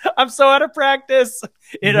podcast. I'm so out of practice.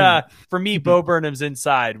 For me, Bo Burnham's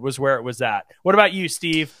Inside was where it was at. What about you,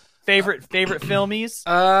 Steve? Favorite filmies?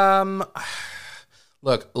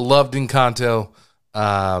 Look, loved Encanto.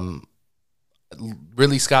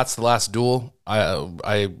 Ridley Scott's The Last Duel.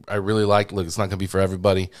 I really like. Look, it's not gonna be for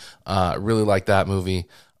everybody. Really like that movie.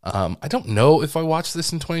 I don't know if I watched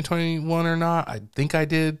this in 2021 or not. I think I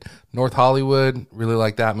did. North Hollywood. Really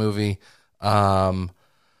like that movie.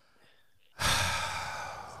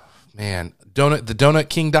 Man, the Donut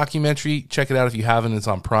King documentary, check it out if you haven't. It's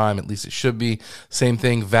on Prime, at least it should be. Same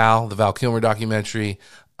thing, the Val Kilmer documentary.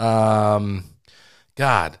 God.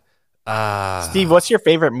 Steve, what's your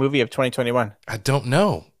favorite movie of 2021? I don't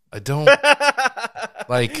know. I don't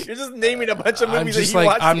like. You're just naming a bunch of movies. I'm just that you like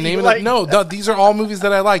watched I'm that you naming like. them. No, these are all movies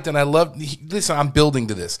that I liked, and I love. Listen, I'm building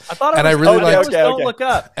to this. I thought it and was I really liked. Don't Look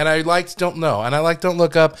Up. And I liked Don't Know, and I like Don't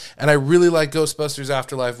Look Up, and I really like Ghostbusters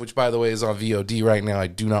Afterlife, which, by the way, is on VOD right now. I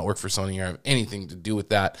do not work for Sony or have anything to do with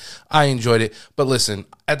that. I enjoyed it, but listen,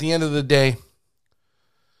 at the end of the day,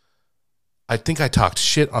 I think I talked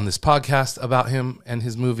shit on this podcast about him and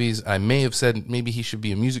his movies. I may have said maybe he should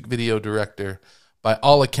be a music video director. By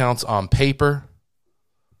all accounts, on paper,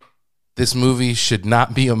 this movie should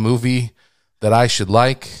not be a movie that I should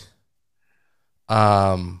like.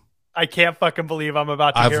 I can't fucking believe I'm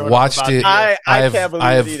about to hear I've what watched I'm about it. to hear. I can't believe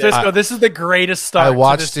it either. Cisco, this is the greatest start I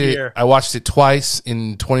watched to this it. year. I watched it twice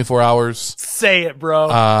in 24 hours. Say it, bro.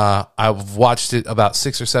 I've watched it about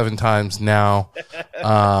 6 or 7 times now.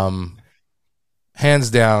 Hands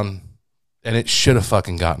down, and it should have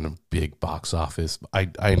fucking gotten a big box office.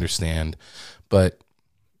 I understand, but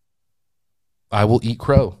I will eat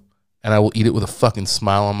crow, and I will eat it with a fucking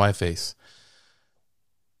smile on my face.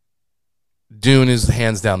 Dune is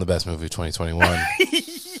hands down the best movie of 2021.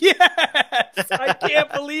 Yes! I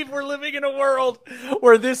can't believe we're living in a world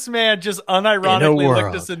where this man just unironically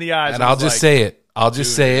looked us in the eyes. And I'll just say it. I'll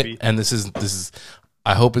just say baby. it. And this is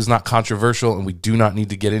I hope is not controversial, and we do not need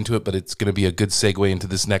to get into it, but it's going to be a good segue into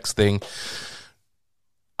this next thing.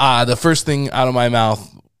 The first thing out of my mouth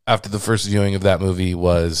after the first viewing of that movie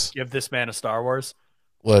was, give this man a Star Wars.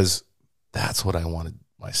 That's what I wanted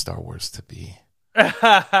my Star Wars to be. That's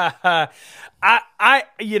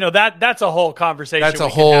a whole conversation. That's a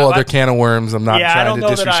whole other can of worms. I'm not trying I don't to know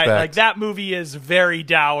disrespect. that like that movie is very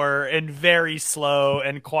dour and very slow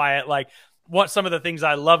and quiet. Like what some of the things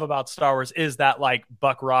I love about Star Wars is that like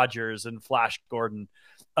Buck Rogers and Flash Gordon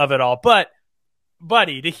of it all. But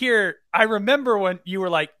buddy, to hear, I remember when you were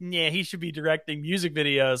like, yeah, he should be directing music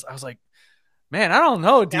videos. I was like, man, I don't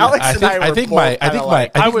know, dude. I think my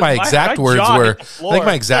exact words were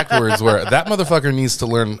that motherfucker needs to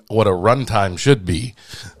learn what a runtime should be.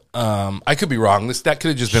 I could be wrong. That could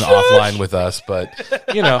have just been offline with us, but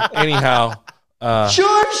anyhow.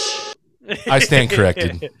 Shush! I stand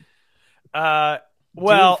corrected.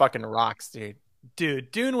 Dune fucking rocks, dude.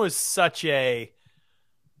 Dude, Dune was such a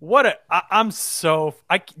they're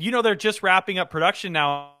just wrapping up production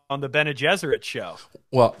now on the Bene Gesserit show.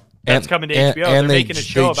 Well, that's coming to HBO. And they're making a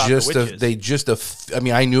show about the witches. I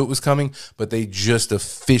mean, I knew it was coming, but they just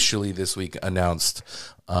officially this week announced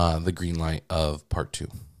the green light of part 2.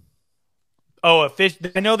 Oh,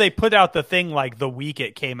 I know they put out the thing like the week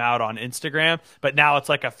it came out on Instagram, but now it's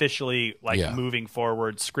like officially moving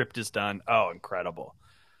forward. Script is done. Oh, incredible.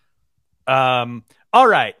 All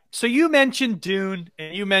right. So you mentioned Dune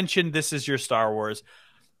and you mentioned this is your Star Wars.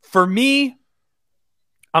 For me,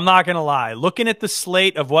 I'm not going to lie. Looking at the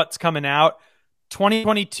slate of what's coming out,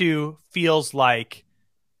 2022 feels like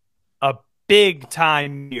a big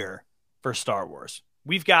time year for Star Wars.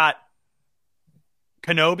 We've got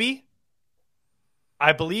Kenobi.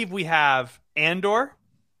 I believe we have Andor.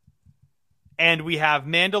 And we have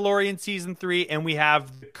Mandalorian Season 3. And we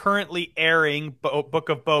have the currently airing Book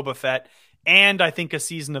of Boba Fett. And I think a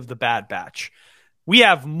season of The Bad Batch. We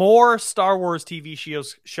have more Star Wars TV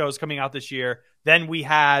shows coming out this year than we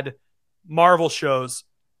had Marvel shows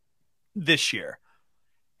this year.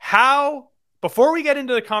 Before we get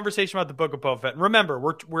into the conversation about the Book of Boba Fett, remember,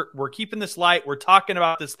 we're keeping this light. We're talking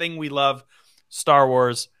about this thing we love, Star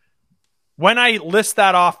Wars. When I list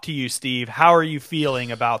that off to you, Steve, how are you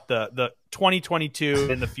feeling about the 2022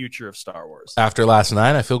 and the future of Star Wars? After last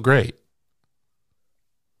night, I feel great.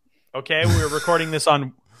 Okay, we're recording this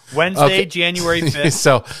on Wednesday, January 5th.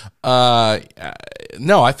 So,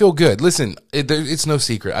 no, I feel good. Listen, it's no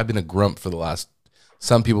secret. I've been a grump for the last,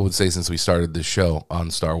 some people would say since we started this show on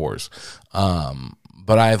Star Wars.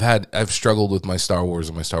 But I've struggled with my Star Wars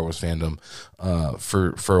and my Star Wars fandom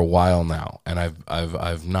for a while now, and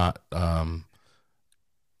I've not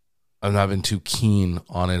been too keen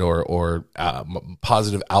on it or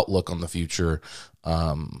positive outlook on the future.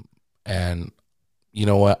 And you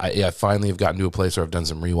know what? I finally have gotten to a place where I've done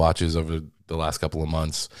some rewatches over the last couple of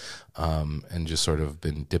months, and just sort of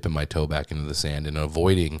been dipping my toe back into the sand and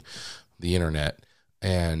avoiding the internet.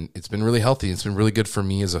 And it's been really healthy. It's been really good for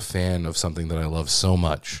me as a fan of something that I love so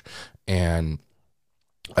much. And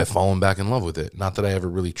I've fallen back in love with it. Not that I ever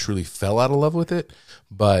really truly fell out of love with it,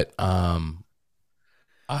 but I've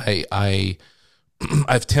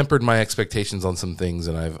tempered my expectations on some things,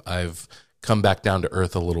 and I've come back down to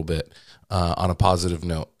earth a little bit on a positive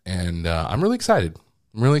note. And I'm really excited.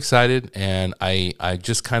 And I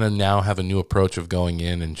just kind of now have a new approach of going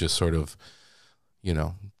in and just sort of,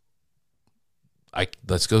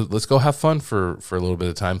 let's go have fun for a little bit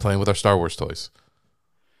of time playing with our Star Wars toys.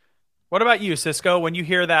 What about you, Cisco? When you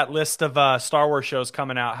hear that list of Star Wars shows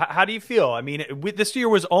coming out, how do you feel? I mean, this year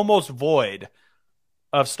was almost void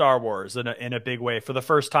of Star Wars in a big way for the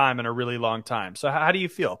first time in a really long time. So how do you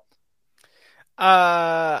feel?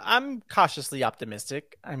 I'm cautiously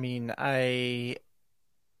optimistic. I mean, I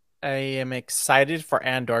am excited for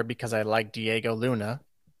Andor because I like Diego Luna.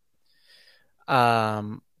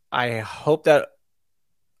 I hope that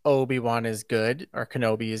Obi-Wan is good or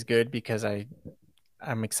Kenobi is good because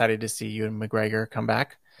I'm excited to see Ewan McGregor come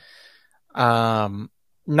back.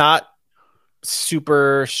 Not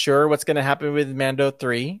super sure what's going to happen with Mando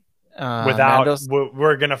 3.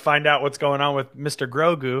 We're going to find out what's going on with Mr.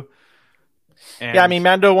 Grogu. And yeah, I mean,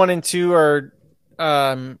 Mando 1 and 2 are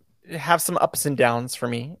have some ups and downs for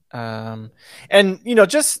me. And, I'm going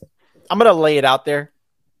to lay it out there.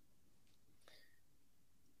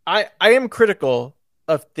 I am critical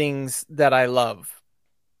of things that I love,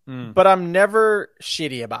 but I'm never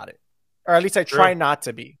shitty about it, or at least I try not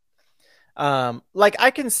to be. Like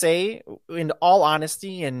I can say in all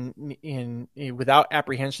honesty and without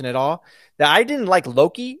apprehension at all that I didn't like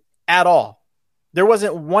Loki at all. There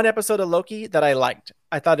wasn't one episode of Loki that I liked.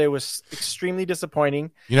 I thought it was extremely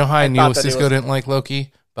disappointing. You know how I knew Cisco didn't like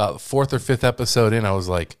Loki? About 4th or 5th episode in, I was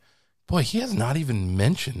like, boy, he has not even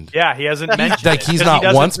mentioned. Yeah, he hasn't mentioned like he's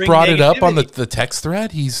not once brought it up on the text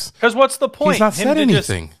thread. Because what's the point? He's not said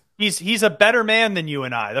anything. He's a better man than you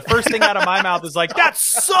and I. The first thing out of my mouth is like, that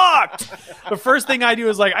sucked. The first thing I do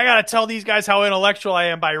is like, I got to tell these guys how intellectual I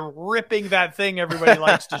am by ripping that thing everybody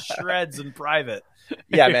likes to shreds in private.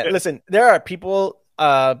 Yeah, man. Listen, there are people,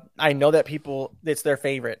 I know that people, it's their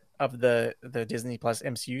favorite of the Disney Plus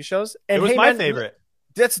MCU shows. And it was my favorite.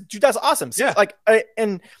 That's awesome. Yeah.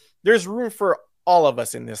 And there's room for all of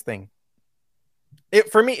us in this thing.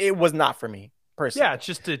 For me, it was not for me personally. Yeah, it's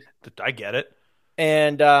just I get it.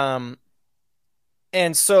 And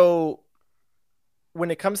so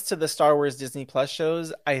when it comes to the Star Wars Disney Plus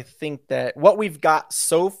shows, I think that what we've got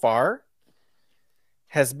so far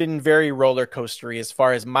has been very roller coastery as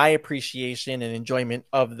far as my appreciation and enjoyment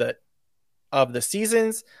of the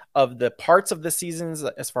seasons, of the parts of the seasons,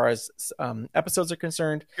 as far as episodes are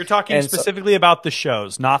concerned. You're talking specifically about the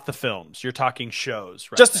shows, not the films. You're talking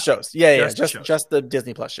shows, right? Just the shows. Yeah. Just the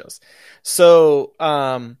Disney Plus shows. So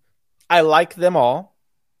I like them all.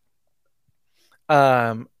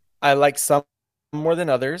 I like some more than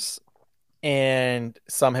others, and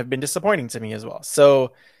some have been disappointing to me as well.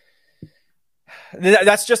 So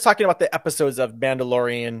that's just talking about the episodes of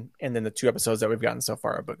Mandalorian and then the 2 episodes that we've gotten so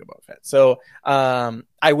far of Book of Boba Fett. So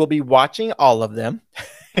I will be watching all of them.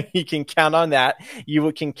 You can count on that.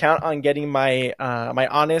 You can count on getting my my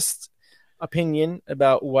honest opinion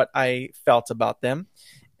about what I felt about them.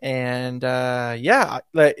 And I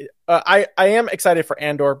am excited for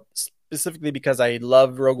Andor specifically because I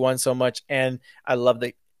love Rogue One so much, and I love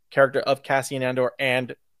the character of Cassian Andor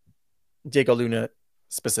and Diego Luna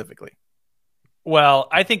specifically. Well,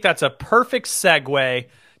 I think that's a perfect segue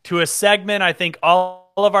to a segment I think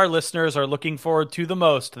all of our listeners are looking forward to the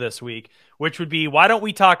most this week, which would be, why don't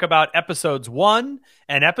we talk about episodes 1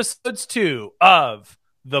 and episodes 2 of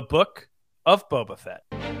The Book of Boba Fett.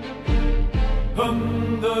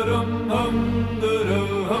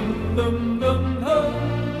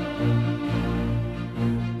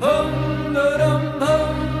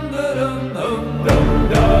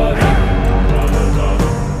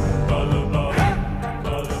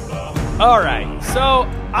 All right, so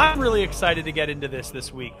I'm really excited to get into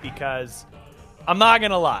this week because I'm not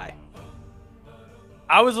going to lie.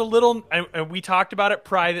 I was a little, and we talked about it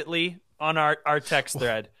privately on our text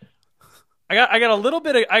thread. I'm a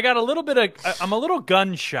little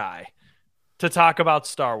gun shy to talk about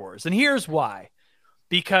Star Wars. And here's why.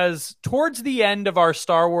 Because towards the end of our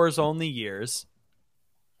Star Wars only years,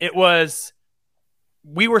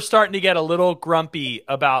 we were starting to get a little grumpy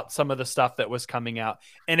about some of the stuff that was coming out.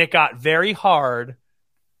 And it got very hard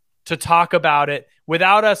to talk about it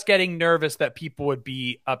without us getting nervous that people would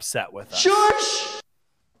be upset with us. Shush!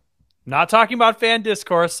 Not talking about fan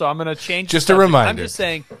discourse, so I'm going to change. Just a reminder. I'm just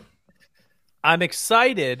saying I'm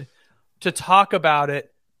excited to talk about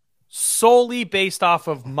it solely based off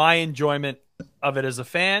of my enjoyment of it as a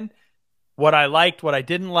fan, what I liked, what I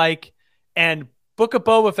didn't like, and Book of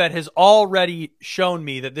Boba Fett has already shown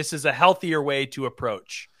me that this is a healthier way to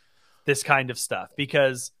approach this kind of stuff,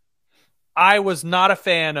 because I was not a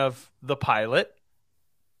fan of the pilot,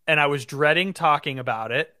 and I was dreading talking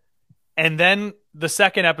about it. And then the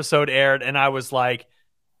second episode aired, and I was like,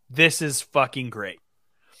 this is fucking great.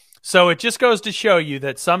 So it just goes to show you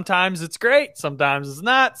that sometimes it's great, sometimes it's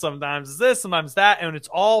not, sometimes it's this, sometimes that, and it's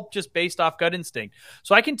all just based off gut instinct.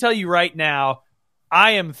 So I can tell you right now,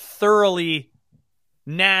 I am thoroughly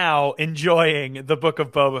now enjoying the Book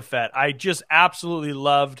of Boba Fett. I just absolutely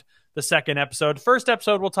loved the second episode. First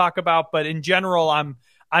episode we'll talk about, but in general, I'm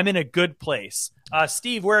in a good place.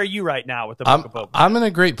 Steve, where are you right now with the Book of Boba Fett? I'm in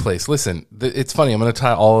a great place. Listen, it's funny. I'm going to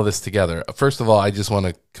tie all of this together. First of all, I just want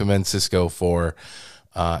to commend Cisco for,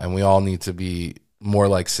 and we all need to be more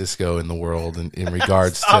like Cisco in the world in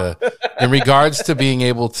regards to being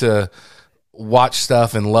able to watch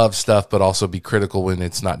stuff and love stuff, but also be critical when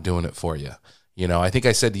it's not doing it for you. You know, I think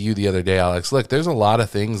I said to you the other day, Alex, look, there's a lot of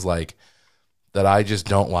things like that I just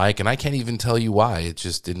don't like, and I can't even tell you why. It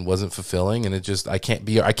wasn't fulfilling, and I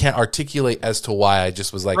can't articulate as to why. I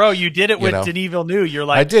just was like, bro, you did it with Denis Villeneuve. You're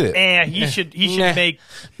like, I did it. Man, he should make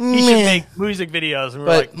music videos. And we're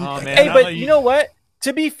like, oh man. Hey, but you know what?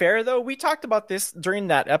 To be fair though, we talked about this during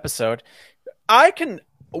that episode. I can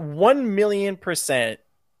 1,000,000%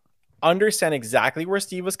 understand exactly where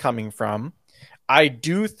Steve was coming from. I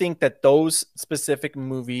do think that those specific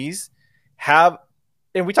movies have,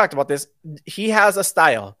 and we talked about this, he has a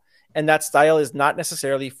style, and that style is not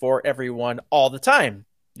necessarily for everyone all the time.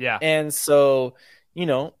 Yeah. And so,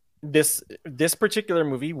 this particular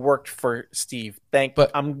movie worked for Steve.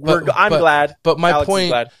 I'm glad. But my Alex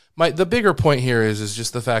point, the bigger point here is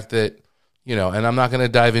just the fact that, and I'm not going to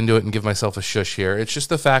dive into it and give myself a shush here. It's just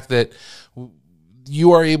the fact that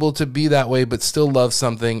you are able to be that way, but still love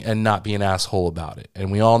something and not be an asshole about it.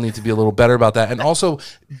 And we all need to be a little better about that. And also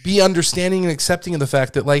be understanding and accepting of the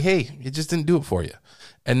fact that, like, hey, it just didn't do it for you,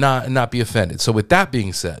 and not be offended. So with that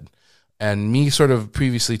being said, and me sort of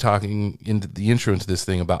previously talking into the intro into this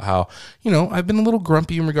thing about how, I've been a little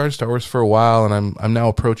grumpy in regards to Star Wars for a while, and I'm now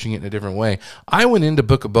approaching it in a different way. I went into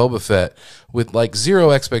Book of Boba Fett with like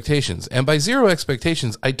zero expectations. And by zero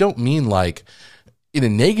expectations, I don't mean like in a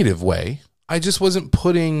negative way. I just wasn't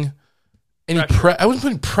putting any I wasn't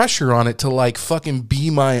putting pressure on it to like fucking be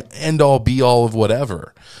my end all be all of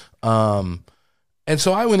whatever. And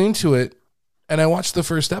so I went into it and I watched the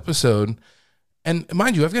first episode, and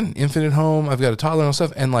mind you, I've got an infant at home, I've got a toddler and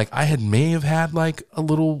stuff, and like I may have had like a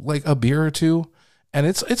little, like a beer or two, and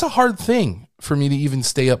it's a hard thing for me to even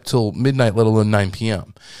stay up till midnight, let alone 9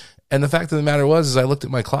 p.m. And the fact of the matter is I looked at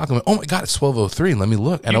my clock and went, oh my God, it's 12:03, and let me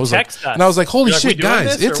look. And I was like, holy shit,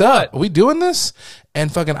 guys, it's up. Are we doing this? And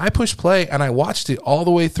fucking I pushed play and I watched it all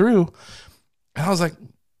the way through. And I was like,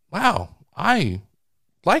 wow, I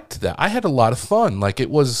liked that. I had a lot of fun. Like, it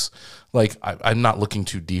was like, I'm not looking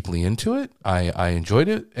too deeply into it. I enjoyed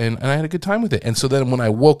it, and I had a good time with it. And so then when I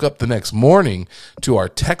woke up the next morning to our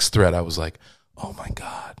text thread, I was like, oh my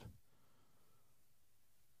God.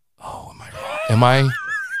 Oh, am I wrong? Am I wrong?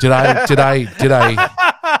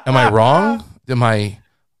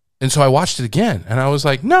 And so I watched it again, and I was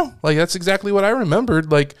like, no, like that's exactly what I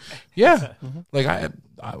remembered. Like, yeah, like I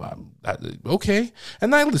okay.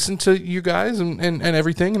 And I listened to you guys and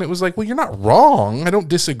everything, and it was like, well, you're not wrong. I don't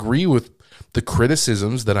disagree with the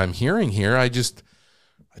criticisms that I'm hearing here. I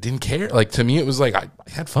didn't care. Like, to me, it was like, I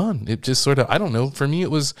had fun. It just sort of, I don't know. For me, it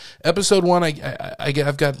was episode 1.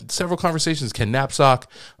 I've got several conversations. Ken Knapsack,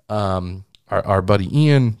 our buddy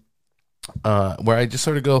Ian, where I just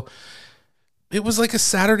sort of go, it was like a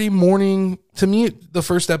Saturday morning. To me, the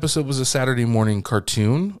first episode was a Saturday morning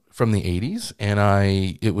cartoon from the 80s, and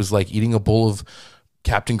it was like eating a bowl of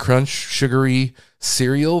Captain Crunch sugary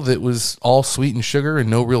cereal that was all sweet and sugar and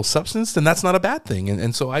no real substance, and that's not a bad thing.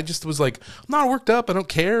 And so I just was like, I'm not worked up. I don't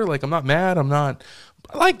care. Like, I'm not mad. I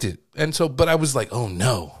liked it. And so, but I was like, oh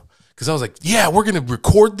no. Because I was like, yeah, we're gonna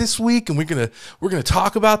record this week, and we're gonna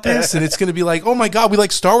talk about this, and it's gonna be like, oh my God, we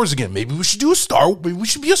like Star Wars again. Maybe we should be a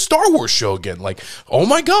Star Wars show again. Like, oh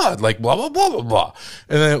my God, like blah blah blah blah blah.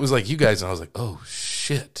 And then it was like you guys, and I was like, oh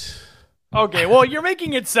shit. Okay, well, you're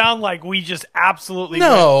making it sound like we just absolutely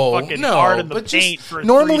hard in the paint for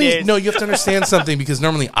normally 3 days. No, you have to understand something, because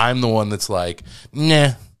normally I'm the one that's like,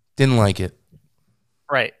 nah, didn't like it.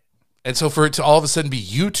 Right. And so for it to all of a sudden be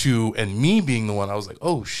you two and me being the one, I was like,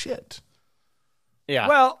 oh shit. Yeah.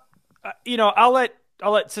 Well, I'll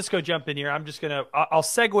let Cisco jump in here. I'll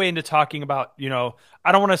segue into talking about,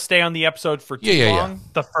 I don't want to stay on the episode for too long. Yeah.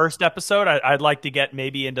 The first episode, I'd like to get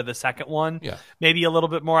maybe into the second one. Yeah. Maybe a little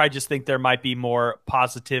bit more. I just think there might be more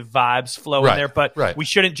positive vibes flowing there, but we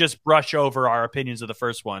shouldn't just brush over our opinions of the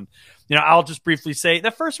first one. I'll just briefly say the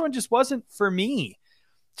first one just wasn't for me.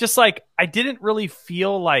 Just like, I didn't really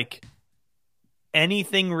feel like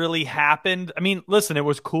anything really happened. I mean, listen, it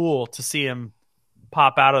was cool to see him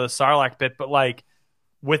pop out of the Sarlacc pit, but like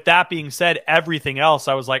with that being said, everything else,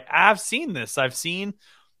 I was like, I've seen this. I've seen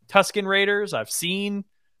Tusken Raiders. I've seen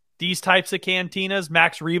these types of cantinas.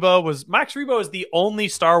 Max Rebo is the only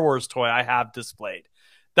Star Wars toy I have displayed.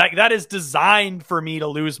 That is designed for me to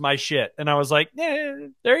lose my shit. And I was like, yeah,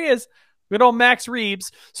 there he is. Good old Max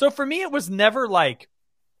Reeves. So for me, it was never like,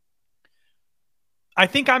 I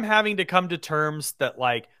think I'm having to come to terms that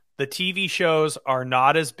like the TV shows are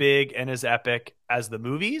not as big and as epic as the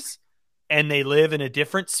movies, and they live in a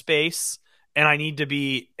different space. And I need to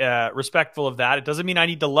be respectful of that. It doesn't mean I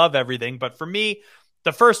need to love everything, but for me,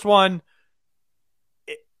 the first one,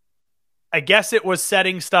 I guess it was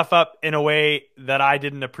setting stuff up in a way that I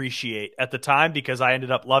didn't appreciate at the time because I ended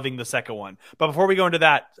up loving the second one. But before we go into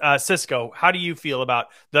that, Cisco, how do you feel about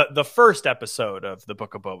the first episode of the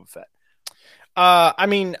Book of Boba Fett? I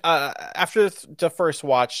mean, after the first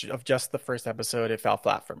watch of just the first episode, it fell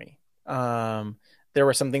flat for me. There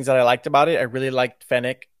were some things that I liked about it. I really liked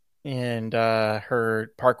Fennec and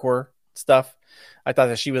her parkour stuff. I thought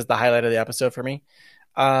that she was the highlight of the episode for me.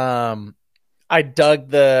 I dug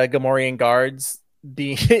the Gamorrean guards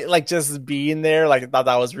being like just being there. Like I thought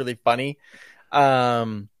that was really funny.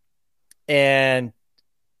 And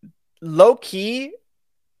low key,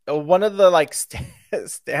 one of the like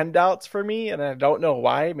standouts for me, and I don't know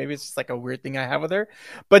why. Maybe it's just like a weird thing I have with her.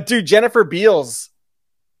 But dude, Jennifer Beals,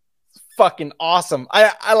 fucking awesome.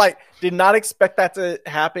 I like did not expect that to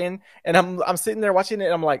happen, and I'm sitting there watching it,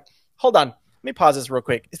 and I'm like, hold on. Let me pause this real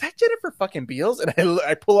quick. Is that Jennifer fucking Beals? And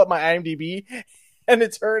I pull up my IMDb and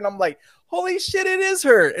it's her. And I'm like, holy shit, it is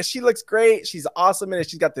her. And she looks great. She's awesome. And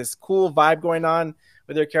she's got this cool vibe going on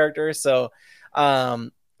with her character. So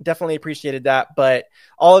definitely appreciated that. But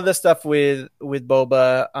all of the stuff with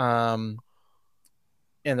Boba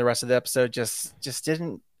and the rest of the episode just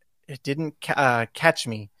didn't catch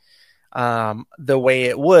me the way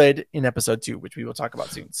it would in episode 2, which we will talk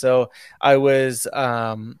about soon. So I was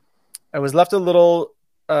left a little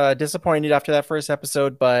disappointed after that first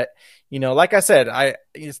episode, but you know, like I said,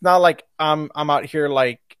 it's not like I'm out here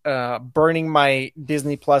like burning my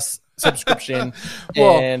Disney Plus subscription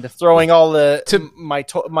and throwing all my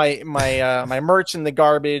merch in the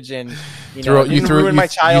garbage, and you know, ruin my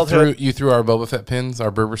childhood. You threw our Boba Fett pins,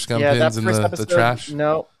 our Berber Scum pins in the trash.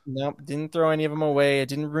 No, didn't throw any of them away. It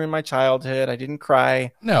didn't ruin my childhood. I didn't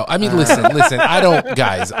cry. No, I mean, listen. I don't,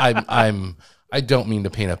 guys. I don't mean to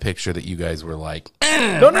paint a picture that you guys were like,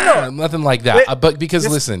 no, nothing like that. But because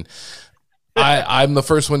listen, I'm the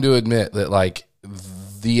first one to admit that like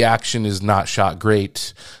the action is not shot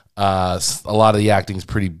great. A lot of the acting is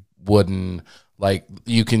pretty wooden. Like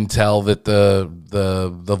you can tell that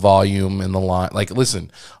the volume and the line. Like listen,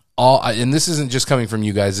 and this isn't just coming from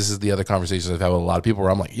you guys. This is the other conversations I've had with a lot of people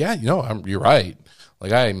where I'm like, yeah, you know, you're right.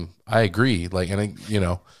 Like I agree. Like, and I, you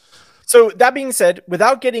know. So that being said,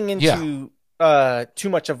 without getting into too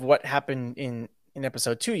much of what happened in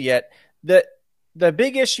episode 2 yet, the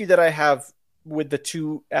big issue that I have with the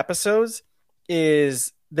 2 episodes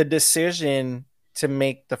is the decision to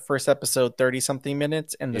make the first episode 30 something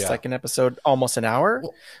minutes and the second episode almost an hour.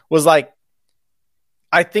 Was like,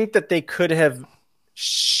 I think that they could have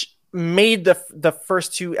made the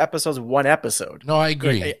first 2 episodes one episode. No, I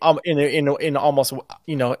agree. In almost,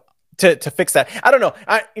 you know, to fix that. I don't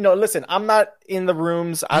know. Listen, I'm not in the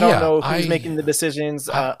rooms. I don't know who's making the decisions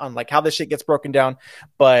on like how this shit gets broken down.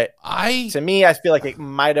 But to me, I feel like it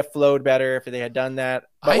might have flowed better if they had done that.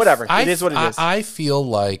 But whatever. It is what it is. I feel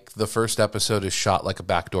like the first episode is shot like a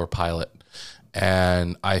backdoor pilot.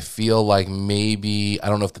 And I feel like maybe, I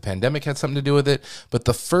don't know if the pandemic had something to do with it, but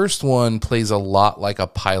the first one plays a lot like a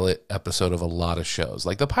pilot episode of a lot of shows.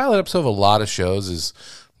 Like the pilot episode of a lot of shows is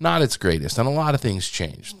not its greatest, and a lot of things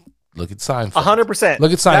changed. Look at Seinfeld. 100%.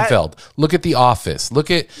 Look at Seinfeld. Look at The Office. Look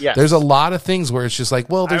at there's a lot of things where it's just like,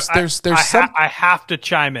 well, there's I have to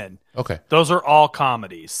chime in. Okay. Those are all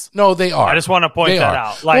comedies. No, they are. I just want to point that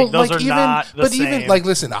out. Like those are not the same. But even like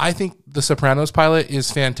listen, I think The Sopranos pilot is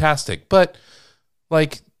fantastic, but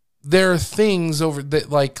like there are things over that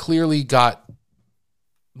like clearly got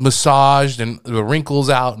massaged and the wrinkles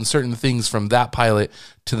out and certain things from that pilot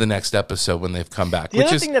to the next episode when they've come back. The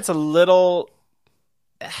other thing that's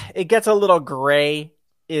it gets a little gray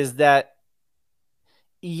is that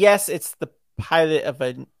yes, it's the pilot of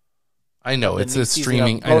a. I know it's a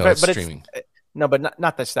streaming. I know it's streaming. No, but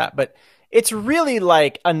not just that. But it's really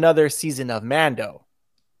like another season of Mando.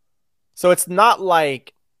 So it's not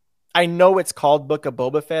like, I know it's called Book of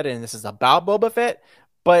Boba Fett and this is about Boba Fett,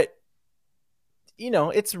 but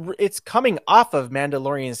it's coming off of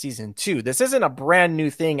Mandalorian season 2. This isn't a brand new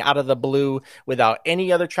thing out of the blue without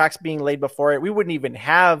any other tracks being laid before it. We wouldn't even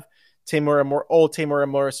have old Temuera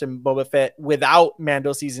Morrison Boba Fett without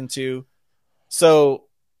Mando season 2. So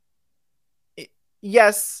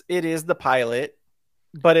yes, it is the pilot,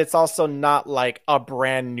 but it's also not like a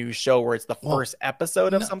brand new show where it's the first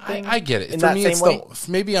episode of something. I get it. In For that me, same it's way.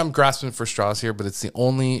 maybe I'm grasping for straws here, but it's the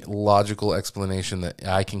only logical explanation that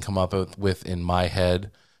I can come up with in my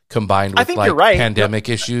head, combined I with think like you're right. pandemic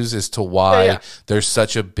issues, as to why Yeah. there's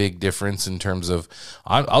such a big difference in terms of,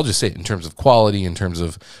 I'll just say it, in terms of quality, in terms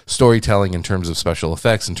of storytelling, in terms of special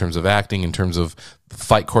effects, in terms of acting, in terms of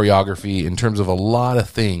fight choreography, in terms of a lot of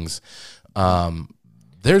things.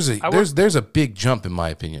 There's a big jump, in my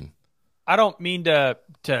opinion. I don't mean to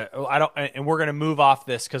and we're going to move off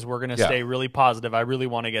this because we're going to stay really positive. I really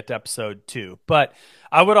want to get to episode 2, but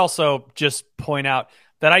I would also just point out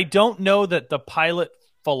that I don't know that the pilot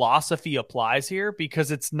philosophy applies here,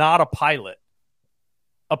 because it's not a pilot.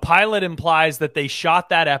 A pilot implies that they shot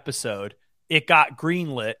that episode, it got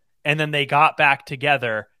greenlit, and then they got back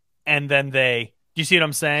together, and then do you see what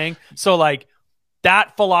I'm saying? So like,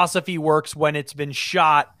 that philosophy works when it's been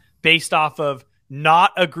shot based off of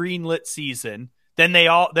not a greenlit season. Then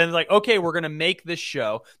like, okay, we're going to make this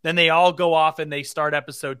show. Then they all go off and they start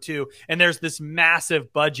episode 2. And there's this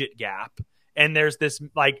massive budget gap. And there's this,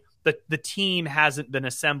 like, the team hasn't been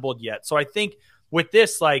assembled yet. So I think with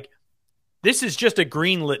this, like, this is just a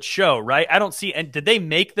greenlit show, right? I don't see. And did they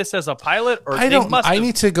make this as a pilot, or I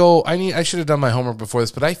should have done my homework before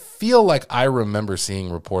this, but I feel like I remember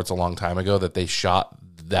seeing reports a long time ago that they shot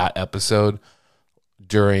that episode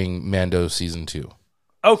during Mando season 2.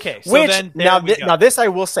 Okay, so now this I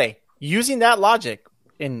will say, using that logic,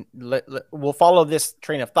 and we'll follow this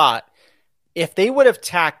train of thought. If they would have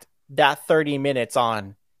tacked that 30 minutes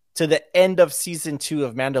on to the end of season 2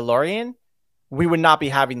 of Mandalorian, we would not be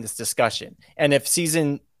having this discussion. And if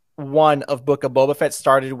season 1 of Book of Boba Fett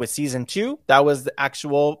started with season 2, that was the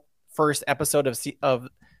actual first episode of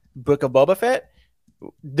Book of Boba Fett,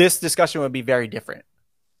 this discussion would be very different.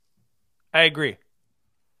 I agree.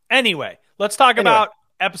 Anyway, let's talk about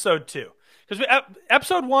episode 2. Because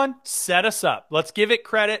episode 1 set us up. Let's give it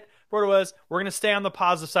credit for what it was. We're going to stay on the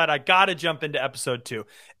positive side. I got to jump into episode 2.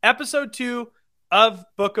 Episode 2 of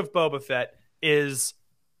Book of Boba Fett is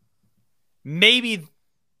maybe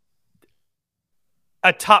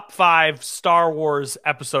a top 5 Star Wars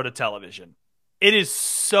episode of television. It is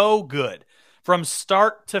so good. From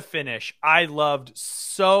start to finish, I loved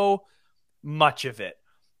so much of it.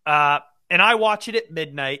 And I watch it at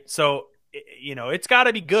midnight, so it's got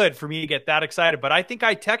to be good for me to get that excited. But I think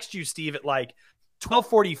I text you, Steve, at like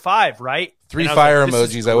 12:45, right? 3 fire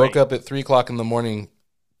emojis. I woke up at 3:00 in the morning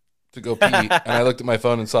to go pee, and I looked at my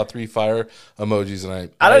phone and saw 3 fire emojis,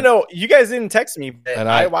 and I don't know. You guys didn't text me, but and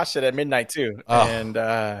I watched it at midnight too. And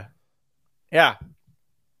yeah.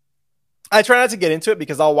 I try not to get into it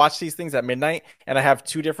because I'll watch these things at midnight, and I have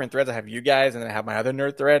 2 different threads. I have you guys, and then I have my other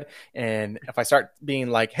nerd thread. And if I start being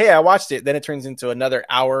like, hey, I watched it, then it turns into another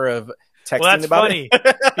hour of texting well, that's about funny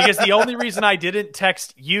because the only reason I didn't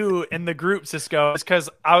text you in the group, Cisco, is because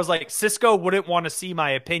I was like, Cisco wouldn't want to see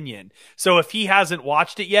my opinion. So if he hasn't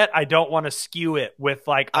watched it yet, I don't want to skew it with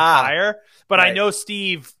like a fire. But right. I know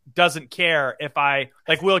Steve doesn't care if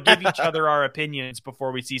we'll give each other our opinions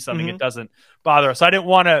before we see something. It doesn't bother us. I didn't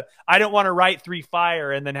want to write 3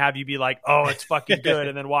 fire and then have you be like, oh, it's fucking good,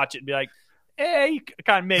 and then watch it and be like, you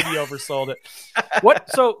kind of maybe oversold it.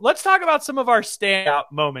 So let's talk about some of our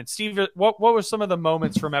standout moments. Steve, what were some of the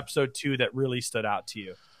moments from episode 2 that really stood out to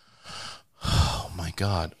you? Oh my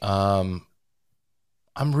God. I'm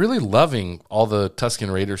really loving all the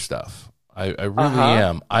Tusken Raider stuff. I really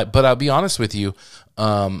am. But I'll be honest with you.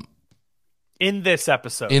 In this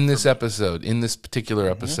episode. In this particular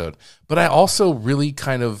episode. But I also really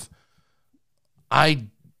kind of,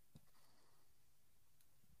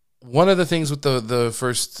 one of the things with the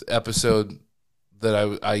first episode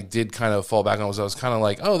that I did kind of fall back on was I was kind of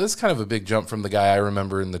like, oh, this is kind of a big jump from the guy I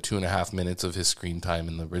remember in the 2.5 minutes of his screen time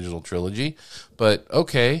in the original trilogy. But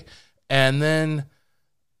okay. And then,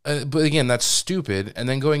 but again, that's stupid. And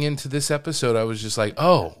then going into this episode, I was just like,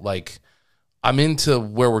 oh, like I'm into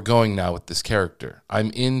where we're going now with this character.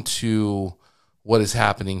 I'm into what is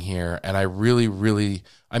happening here. And I really, really,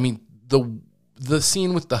 I mean, the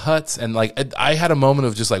scene with the huts, and like I had a moment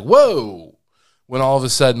of just like, whoa, when all of a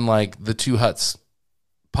sudden like the 2 huts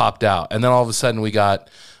popped out, and then all of a sudden we got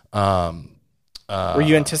were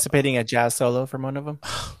you anticipating a jazz solo from one of them?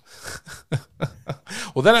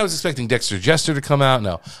 Well, then I was expecting Dexter Jester to come out.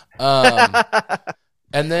 No.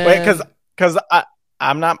 And then wait, because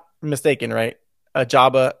I'm not mistaken, right? a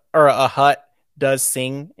Jabba or a Hutt does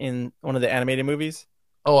sing in one of the animated movies?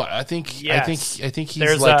 Oh, I think Yes. I think he's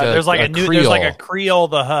There's like there's like a new Creole. there's like a Creole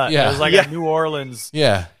the Hutt. Yeah. There's like Yeah. a New Orleans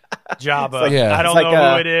Yeah. Jabba. like- Yeah. I don't it's know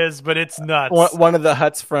like who it is, but it's nuts. One of the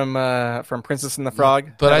Hutts from Princess and the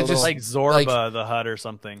Frog. But Had I a just- little- like Zorba the Hutt or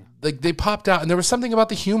something. Like they popped out and there was something about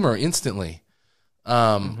the humor instantly.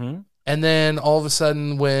 Mhm. And then all of a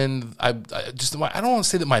sudden, when I don't want to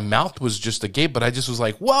say that my mouth was just agape, but I just was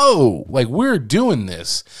like, "Whoa! Like we're doing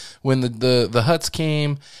this." When the Hutts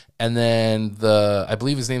came, and then I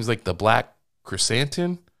believe his name's like the Black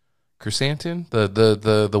Chrysanthemum, the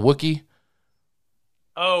Wookiee,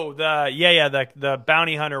 Oh, the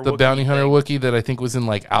bounty hunter. the Wookiee bounty hunter thing. Wookiee that I think was in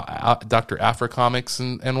like Dr. Afra comics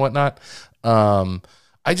and whatnot.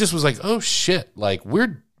 I just was like, "Oh shit! Like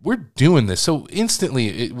we're doing this." So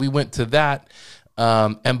instantly we went to that,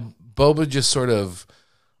 and Boba just sort of,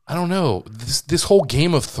 I don't know, this whole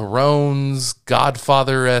Game of Thrones,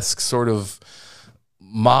 Godfather-esque sort of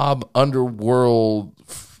mob underworld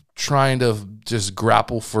trying to just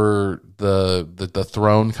grapple for the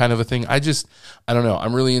throne kind of a thing. I don't know.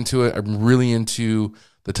 I'm really into it. I'm really into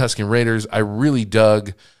the Tusken Raiders. I really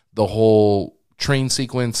dug the whole train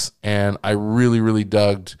sequence, and I really, really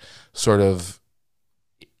dug sort of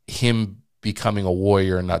him becoming a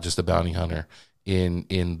warrior and not just a bounty hunter in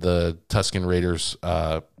the Tusken Raiders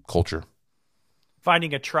culture.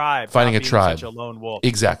 Finding a tribe. Finding not a being tribe. Such a lone wolf.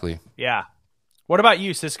 Exactly. Yeah. What about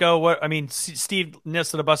you, Cisco? Steve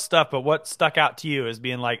listed a bunch of stuff, but what stuck out to you as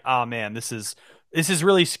being like, oh man, this is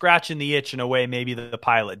really scratching the itch in a way maybe the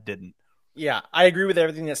pilot didn't. Yeah, I agree with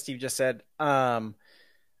everything that Steve just said.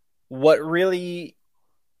 What really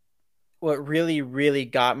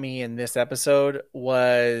got me in this episode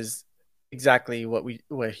was exactly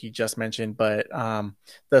what he just mentioned, but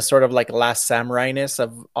the sort of like Last Samurai-ness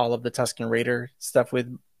of all of the Tusken Raider stuff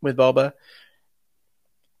with Boba.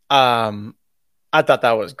 I thought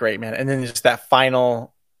that was great, man. And then just that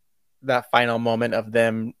final moment of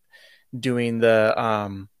them doing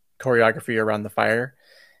the choreography around the fire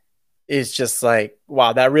is just like,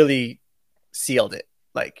 wow, that really sealed it.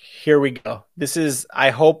 Like, here we go. I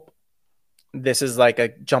hope this is like a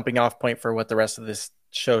jumping off point for what the rest of this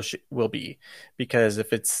show will be, because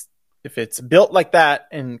if it's built like that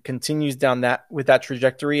and continues down that with that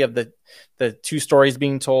trajectory of the two stories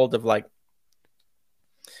being told of like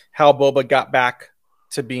how Boba got back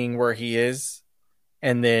to being where he is,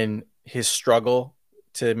 and then his struggle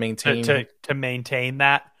to maintain to maintain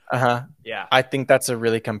that. Yeah. I think that's a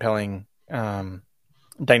really compelling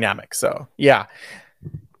dynamic. So yeah,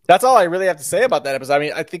 that's all I really have to say about that episode. I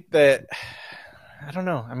mean, I think that, I don't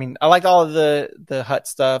know. I mean, I liked all of the Hutt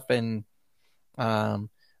stuff and the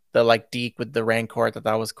like Deke with the Rancor. I thought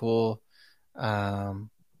that was cool.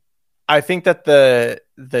 I think that the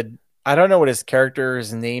I don't know what his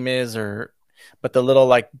character's name is, but the little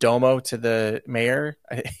like domo to the mayor,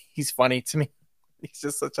 he's funny to me. He's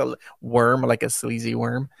just such a worm, like a sleazy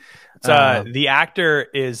worm. The actor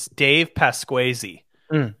is Dave Pasquesi.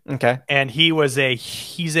 Okay. And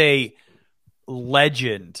he's a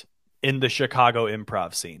legend in the Chicago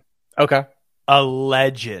improv scene. Okay. A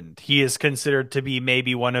legend. He is considered to be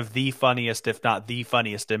maybe one of the funniest, if not the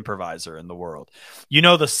funniest improviser in the world. You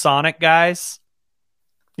know the Sonic guys?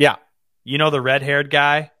 Yeah. You know the red-haired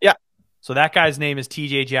guy? Yeah. So that guy's name is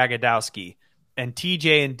TJ Jagodowski. And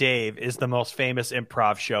TJ and Dave is the most famous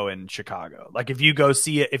improv show in Chicago. Like, if you go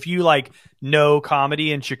see it, if you like know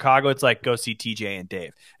comedy in Chicago, it's like go see TJ and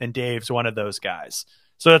Dave. And Dave's one of those guys.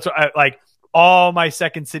 So that's like all my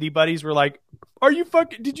Second City buddies were like,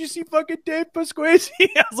 did you see fucking Dave Pasquesi?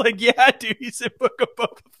 I was like, yeah, dude, he's in Book of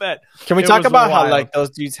Boba Fett. Can we It talk was about how wild. like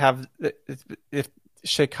those dudes have, if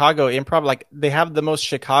Chicago improv, like they have the most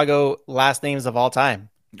Chicago last names of all time.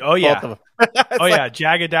 Oh, yeah. Both of them. Oh, yeah.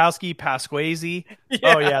 Jagodowski, Pasquesi.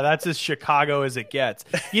 Yeah. Oh, yeah. That's as Chicago as it gets.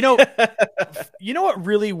 You know what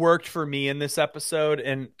really worked for me in this episode?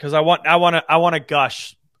 And because I want to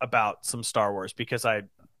gush about some Star Wars, because I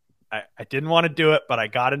didn't want to do it, but I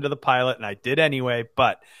got into the pilot and I did anyway.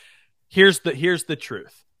 But here's the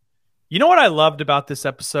truth. You know what I loved about this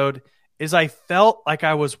episode is I felt like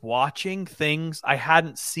I was watching things I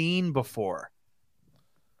hadn't seen before.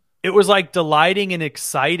 It was like delighting and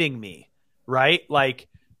exciting me, right? Like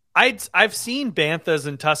I've seen Banthas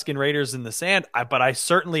and Tusken Raiders in the sand, but I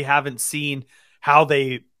certainly haven't seen how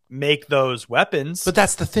they make those weapons. But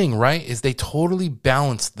that's the thing, right? Is they totally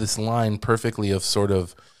balanced this line perfectly of sort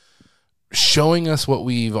of showing us what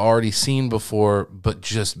we've already seen before, but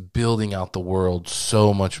just building out the world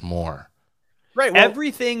so much more. Right. Well,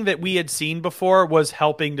 Everything that we had seen before was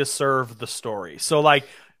helping to serve the story. So like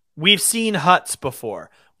we've seen Hutts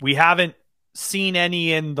before. We haven't seen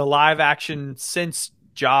any in the live action since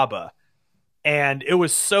Jabba. And it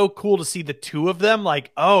was so cool to see the two of them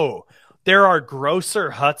like, oh, there are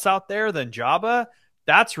grosser huts out there than Jabba.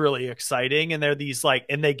 That's really exciting. And they're these like,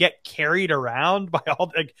 and they get carried around by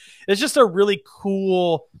all like, it's just a really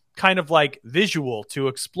cool kind of like visual to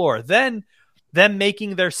explore. Then them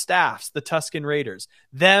making their staffs, the Tusken Raiders,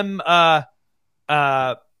 but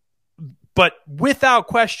without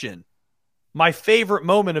question, my favorite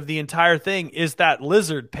moment of the entire thing is that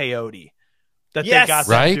lizard peyote that they got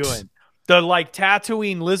them doing. The like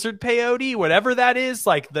Tatooine lizard peyote, whatever that is,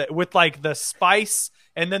 like with like the spice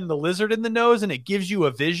and then the lizard in the nose, and it gives you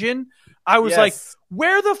a vision. I was like,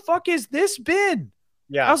 where the fuck has this been?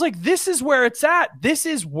 Yeah. I was like, this is where it's at. This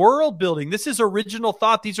is world building. This is original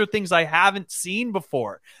thought. These are things I haven't seen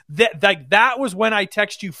before. That was when I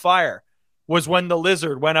text you fire, was when the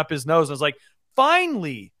lizard went up his nose. I was like,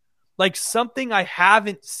 finally, like something I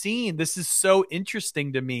haven't seen. This is so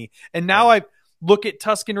interesting to me. And now I look at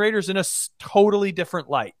Tusken Raiders in a totally different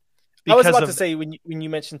light. I was about to say, when you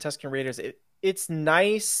mentioned Tusken Raiders, it's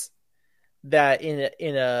nice that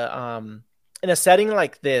in a setting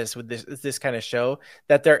like this, with this kind of show,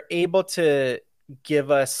 that they're able to give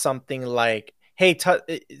us something like, hey,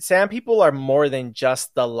 Sand People are more than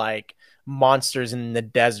just the like monsters in the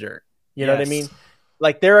desert. You know what I mean?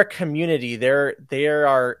 Like they're a community.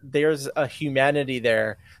 There's a humanity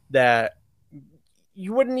there that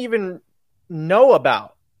you wouldn't even know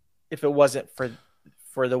about if it wasn't for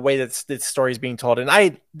the way that this story is being told. And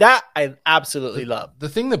I absolutely love. The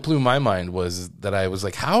thing that blew my mind was that I was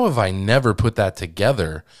like, how have I never put that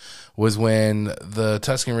together? Was when the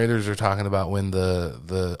Tusken Raiders are talking about when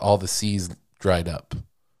all the seas dried up.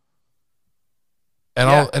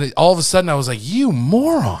 And all of a sudden I was like, you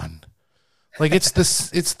moron. Like it's the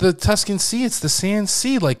Tusken Sea, it's the Sand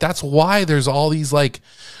Sea. Like that's why there's all this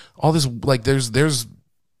there's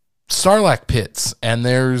Sarlacc pits, and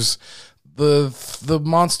there's the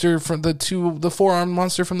monster from the 4-armed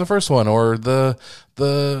monster from the first one, or the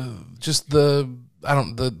dewback,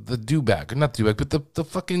 not dewback, but the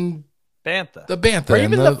fucking bantha,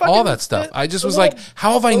 and all that stuff. I just was like,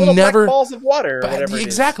 how have I never balls of water? Or whatever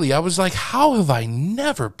exactly. I was like, how have I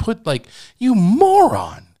never put, like, you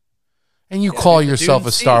moron? And you call yourself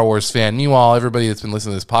a Star Wars fan. Meanwhile, everybody that's been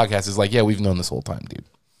listening to this podcast is like, yeah, we've known this whole time, dude.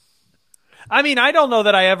 I mean, I don't know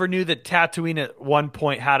that I ever knew that Tatooine at one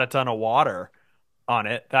point had a ton of water on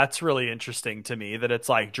it. That's really interesting to me, that it's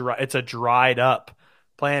like it's a dried up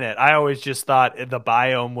planet. I always just thought the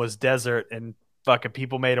biome was desert and fucking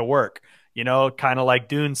people made it work, you know, kind of like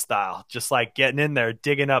Dune style, just like getting in there,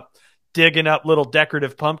 digging up little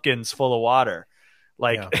decorative pumpkins full of water.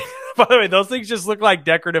 Like, by the way, those things just look like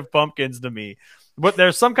decorative pumpkins to me, but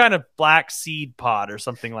there's some kind of black seed pod or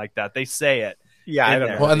something like that. They say it. Yeah, I don't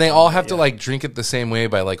know. Well, and they all have to like drink it the same way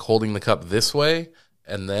by like holding the cup this way,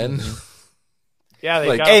 and then they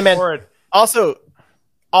like, got man. Also,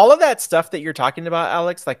 all of that stuff that you're talking about,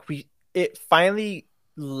 Alex, like it finally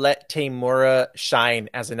let Temuera shine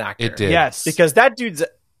as an actor. It did, yes, because that dude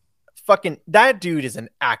is an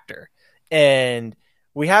actor, and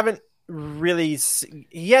he hasn't really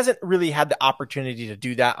had the opportunity to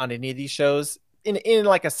do that on any of these shows in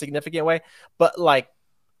like a significant way, but like,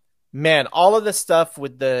 man, all of the stuff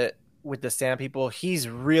with the Sand People, he's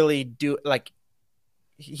really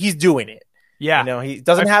he's doing it. Yeah. You know, he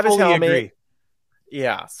doesn't have his helmet. Agree.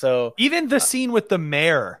 Yeah. So even the scene with the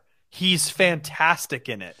mayor, he's fantastic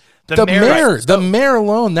in it. The mayor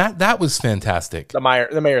alone, that was fantastic.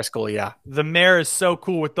 The mayor school. Yeah. The mayor is so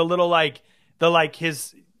cool with the little,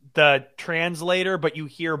 the translator, but you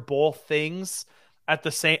hear both things at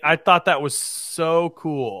the same. I thought that was so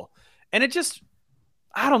cool. And it just,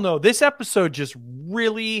 I don't know. This episode just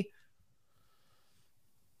really,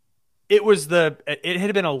 it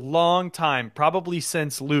had been a long time, probably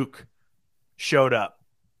since Luke showed up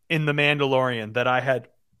in The Mandalorian, that I had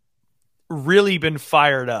really been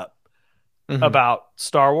fired up about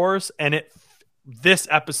Star Wars. And this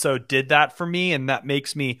episode did that for me. And that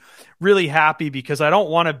makes me really happy, because I don't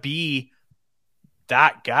want to be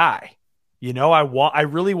that guy. You know, I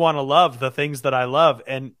really want to love the things that I love,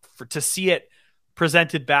 and to see it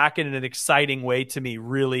presented back in an exciting way to me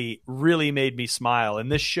really, really made me smile.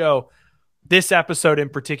 And this episode in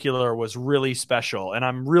particular was really special. And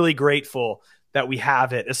I'm really grateful that we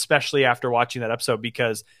have it, especially after watching that episode,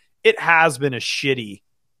 because it has been a shitty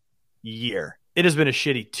year. It has been a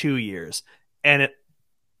shitty 2 years. And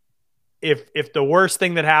if the worst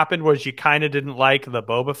thing that happened was you kind of didn't like the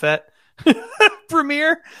Boba Fett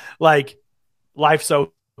premiere, like, life's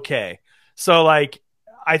okay. So, like,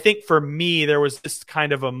 I think for me, there was this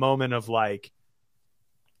kind of a moment of like,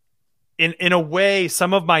 in a way,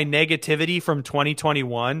 some of my negativity from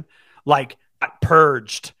 2021 like got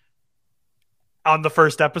purged on the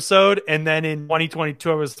first episode, and then in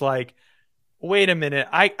 2022 I was like, wait a minute,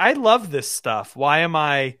 I love this stuff. Why am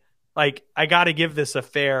I like, I got to give this a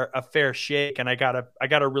fair shake, and I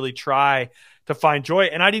gotta really try to find joy.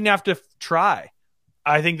 And I didn't have to try.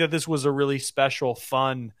 I think that this was a really special,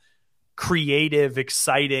 fun, creative,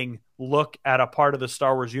 exciting look at a part of the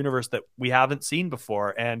Star Wars universe that we haven't seen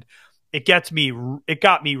before. And it got me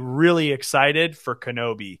really excited for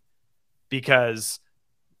Kenobi, because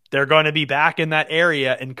they're going to be back in that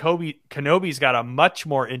area, and Kenobi's got a much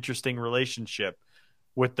more interesting relationship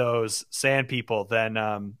with those Sand People than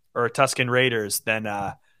or Tusken Raiders than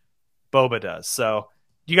Boba does. So,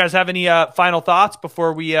 do you guys have any final thoughts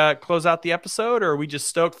before we close out the episode, or are we just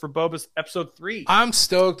stoked for Boba's episode 3? I'm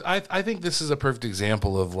stoked. I think this is a perfect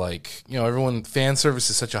example of, like, you know, everyone, fan service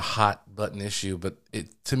is such a hot button issue, but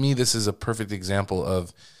to me, this is a perfect example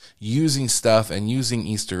of using stuff and using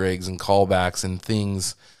Easter eggs and callbacks and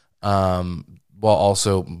things while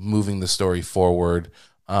also moving the story forward.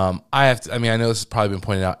 I know this has probably been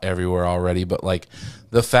pointed out everywhere already, but like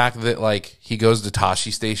the fact that like he goes to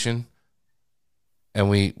Tashi Station and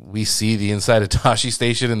we see the inside of Tashi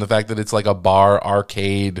Station, and the fact that it's like a bar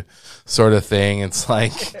arcade sort of thing. It's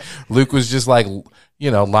like Luke was just like, you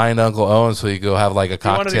know, lying to Uncle Owen so he could go have like a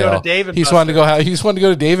cocktail. He just wanted to go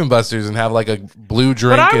to Dave and Buster's and have like a blue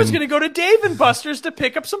drink. But I was going to go to Dave and Buster's to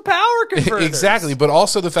pick up some power converters. Exactly, but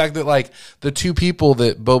also the fact that like the two people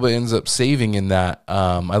that Boba ends up saving in that,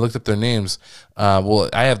 I looked up their names. Well,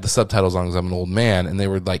 I have the subtitles on because I'm an old man, and they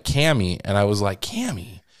were like Cammy, and I was like,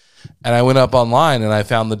 Cammy. And I went up online and I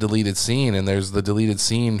found the deleted scene, and there's the deleted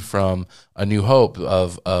scene from A New Hope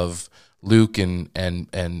of Luke and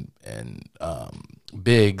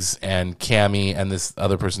Biggs and Cammy and this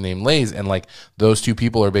other person named Lays, and like those two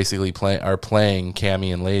people are basically playing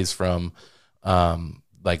Cammy and Lays from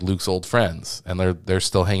like Luke's old friends, and they're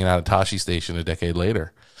still hanging out at Tashi Station a decade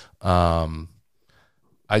later. I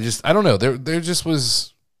don't know. There just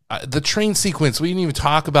was the train sequence. We didn't even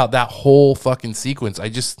talk about that whole fucking sequence.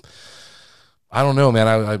 I don't know, man.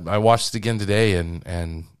 I watched it again today,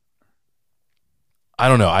 and I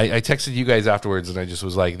don't know. I texted you guys afterwards, and I just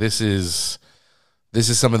was like, this is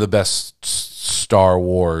some of the best Star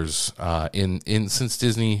Wars in since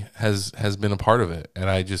Disney has been a part of it. And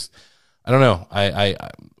I don't know. I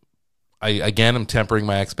again, I'm tempering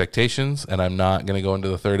my expectations, and I'm not going to go into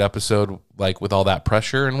the third episode like with all that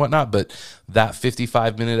pressure and whatnot. But that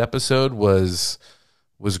 55-minute episode was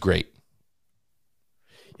great.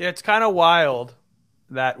 Yeah, it's kind of wild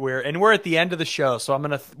that we're at the end of the show,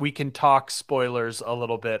 so we can talk spoilers a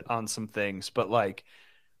little bit on some things, but like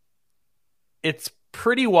it's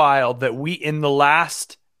pretty wild that we in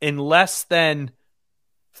less than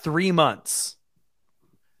 3 months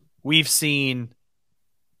we've seen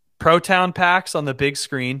Proton packs on the big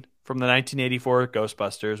screen from the 1984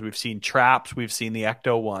 Ghostbusters. We've seen Traps. We've seen the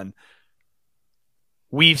Ecto-1.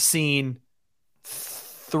 We've seen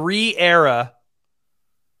 3 era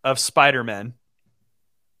of Spider-Man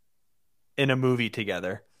in a movie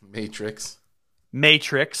together. Matrix.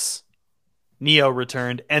 Neo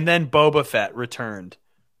returned, and then Boba Fett returned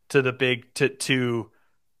to the big to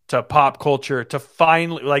pop culture to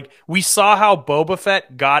finally, like, we saw how Boba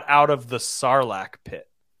Fett got out of the Sarlacc pit.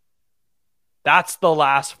 That's the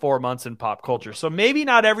last 4 months in pop culture. So maybe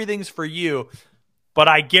not everything's for you, but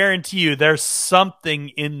I guarantee you there's something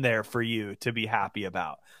in there for you to be happy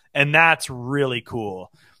about. And that's really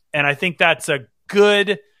cool. And I think that's a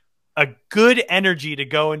good energy to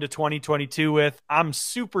go into 2022 with. I'm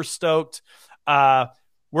super stoked.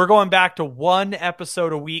 We're going back to 1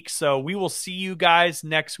 episode a week, so we will see you guys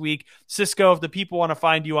next week. Cisco, if the people want to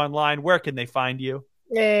find you online, where can they find you?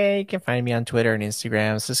 Yeah, you can find me on Twitter and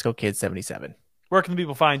Instagram, CiscoKid77. Where can the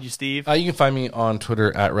people find you, Steve? You can find me on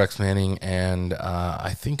Twitter at Rex Manning, and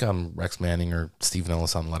I think I'm Rex Manning or Stephen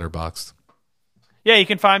Ellis on Letterboxd. Yeah, you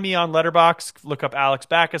can find me on Letterboxd. Look up Alex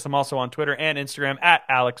Backus. I'm also on Twitter and Instagram at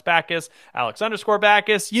Alex Backus,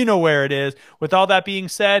 Alex_Backus. You know where it is. With all that being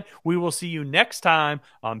said, we will see you next time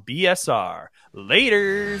on BSR.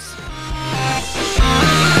 Laters.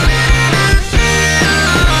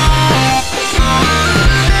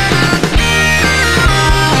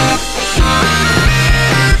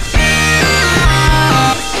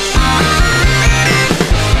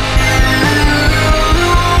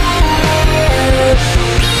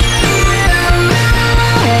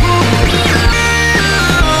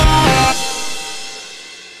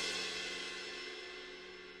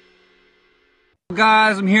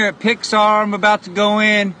 Guys, I'm here at Pixar. I'm about to go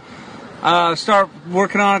in, start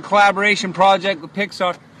working on a collaboration project with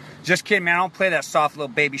Pixar. Just kidding, man. I don't play that soft little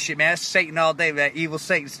baby shit, man. That's Satan all day, that evil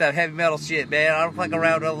Satan stuff, heavy metal shit, man. I don't fuck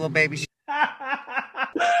around with that little baby shit.